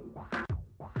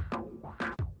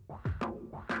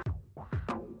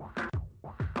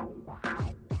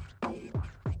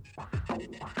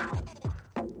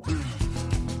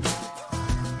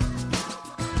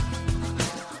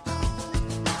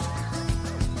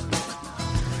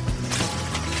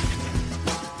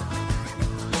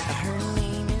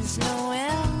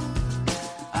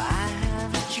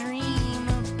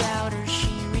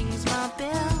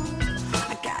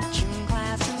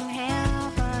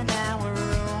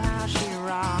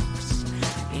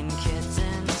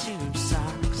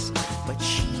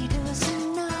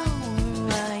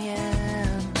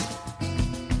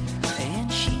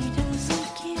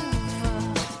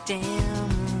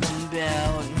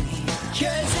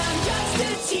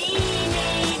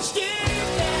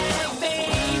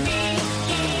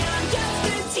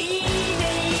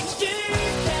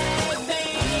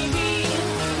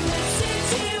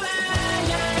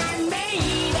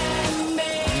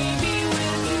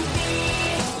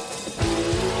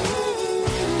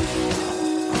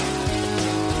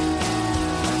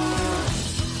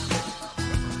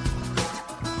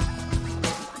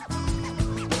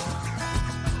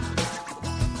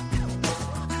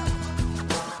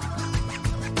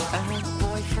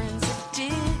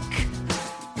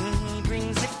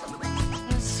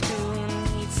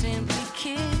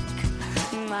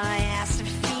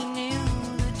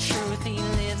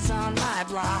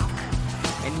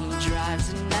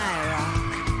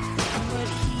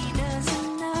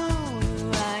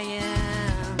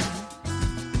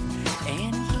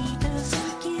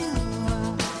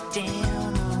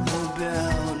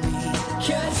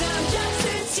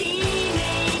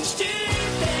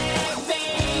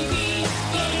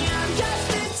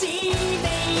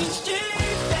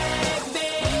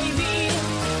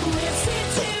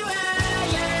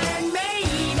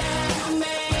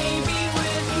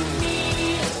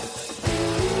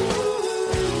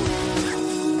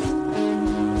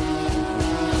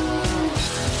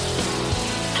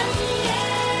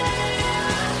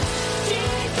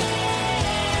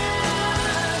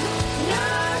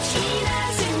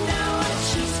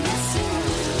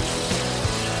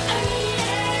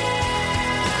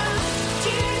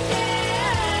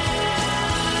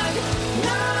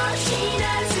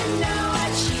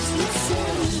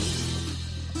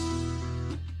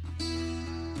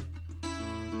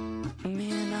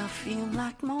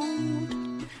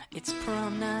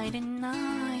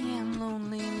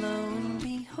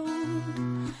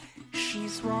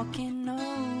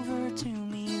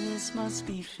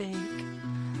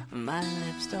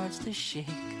 Starts to shake.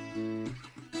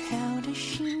 How does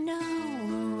she know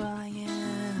who I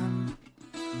am?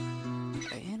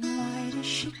 And why does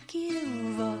she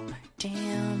give a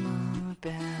damn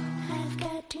about? I've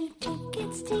got 2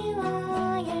 tickets to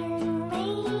Iron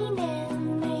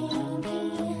Maiden,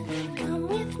 baby. Come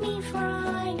with me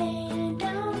Friday,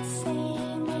 don't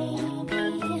say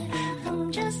maybe.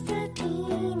 I'm just a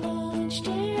teenager.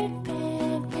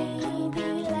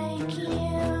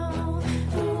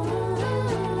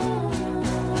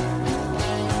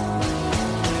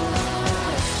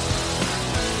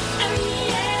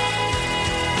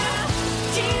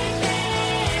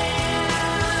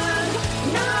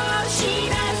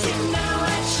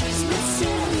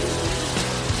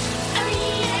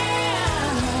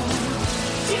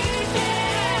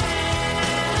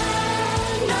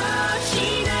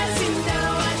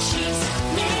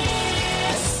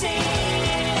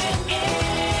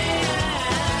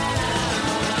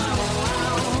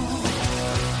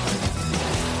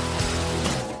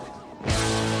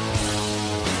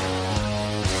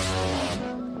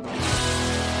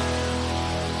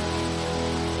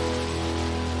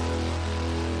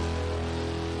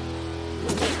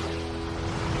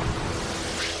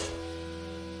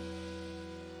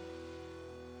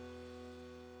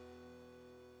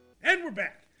 And we're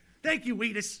back. Thank you,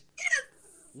 Wheatus. Yes.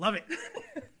 Love it.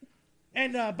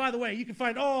 And by the way, you can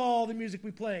find all the music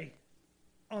we play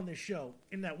on this show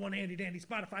in that one handy dandy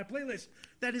Spotify playlist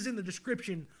that is in the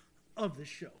description of this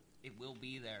show. It will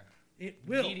be there. It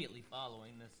will. Immediately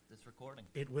following this recording.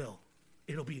 It will.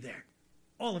 It'll be there.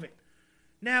 All of it.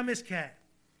 Now, Miss Cat,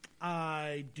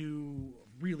 I do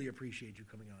really appreciate you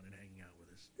coming on and hanging out with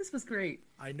us. This was great.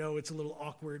 I know it's a little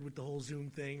awkward with the whole Zoom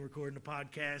thing, recording a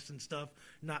podcast and stuff,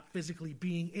 not physically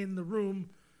being in the room,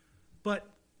 but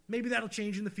maybe that'll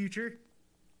change in the future.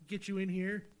 Get you in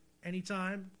here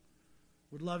anytime.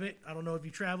 Would love it. I don't know if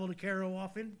you travel to Cairo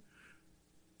often.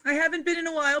 I haven't been in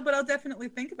a while, but I'll definitely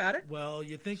think about it. Well,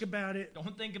 you think about it.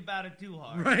 Don't think about it too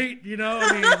hard. Right? You know,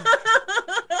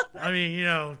 I mean, you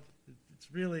know,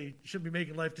 it's really, you shouldn't be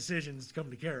making life decisions to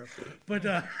come to Cairo.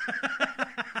 But,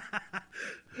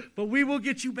 but we will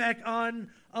get you back on.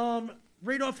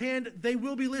 Right offhand, they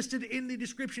will be listed in the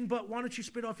description, but why don't you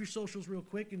spit off your socials real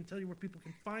quick and tell you where people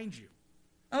can find you?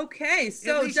 Okay,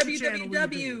 so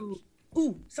www.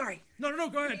 Ooh, sorry. No,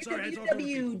 go ahead. Sorry.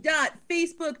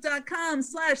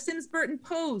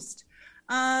 www.facebook.com/SimsBurtonPost.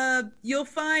 You'll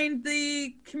find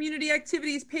the community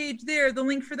activities page there. The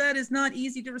link for that is not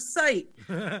easy to recite.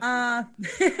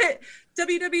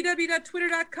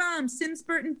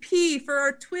 www.twitter.com/SimsBurtonP for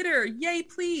our Twitter. Yay,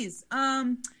 please.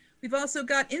 We've also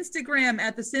got Instagram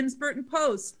at the Sims Burton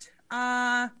Post.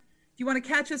 If you want to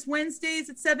catch us Wednesdays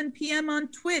at 7 p.m. on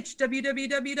Twitch,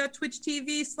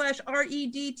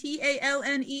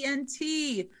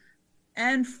 www.twitch.tv/REDTALNENT.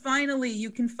 And finally,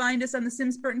 you can find us on the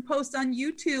Sims Burton Post on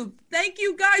YouTube. Thank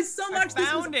you guys so much. I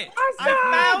found it. Awesome.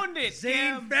 I found it.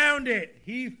 Zane found it.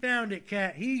 He found it,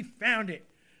 Cat. He found it.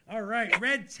 All right.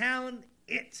 Red Talon,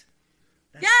 it.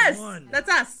 That's yes, the one. That's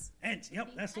us. Ent.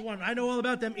 Yep, that's the one. I know all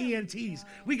about them ENTs.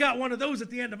 We got one of those at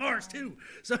the end of ours, too.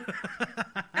 So,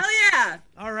 hell yeah.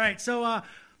 All right. So,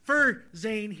 for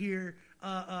Zane here,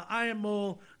 I am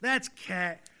Mole. That's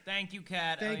Cat. Thank you,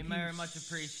 Cat. Thank I you very much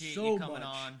appreciate so you coming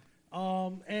much.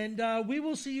 on. And we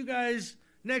will see you guys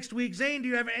next week. Zane, do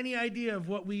you have any idea of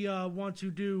what we want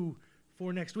to do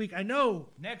for next week? I know.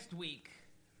 Next week,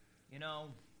 you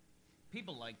know,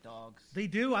 people like dogs. They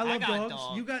do. I love got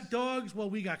dogs. You got dogs? Well,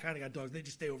 we kind of got dogs. They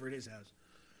just stay over at his house.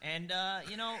 And,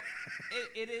 you know,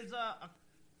 it is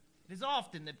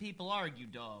often that people argue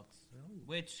dogs. Oh.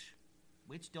 Which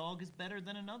dog is better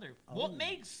than another? Oh. What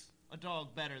makes a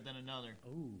dog better than another?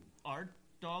 Oh. Are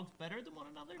dogs better than one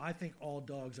another? I think all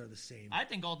dogs are the same. I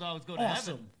think all dogs go to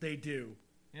heaven. They do.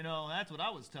 You know, that's what I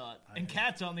was taught. And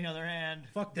cats, on the other hand,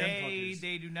 fuck them fuckers.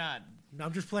 They do not. No,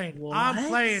 I'm just playing. What? I'm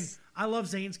playing. I love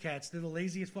Zane's cats. They're the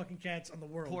laziest fucking cats in the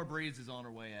world. Poor Breeze is on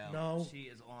her way out. No. She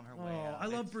is on her way out. I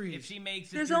love Breeze. If she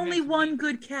makes it, there's only one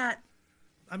good cat.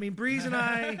 I mean, Breeze and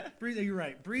I. You're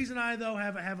right. Breeze and I though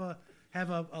have a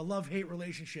love-hate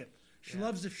relationship. She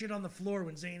loves to shit on the floor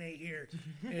when Zane ain't here,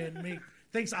 and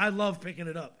thinks I love picking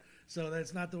it up. So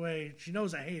that's not the way. She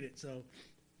knows I hate it. So.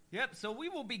 Yep. So we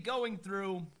will be going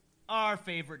through our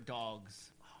favorite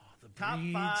dogs. Oh, the top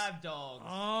breeds. 5 dogs.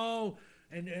 Oh,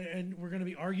 and we're gonna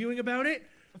be arguing about it.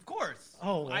 Of course.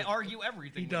 Oh, I argue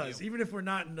everything. He does, even if we're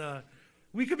not in.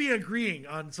 We could be agreeing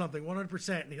on something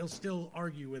 100%, and he'll still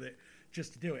argue with it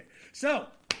just to do it. So,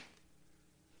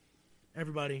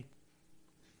 everybody,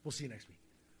 we'll see you next week.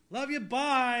 Love you.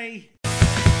 Bye.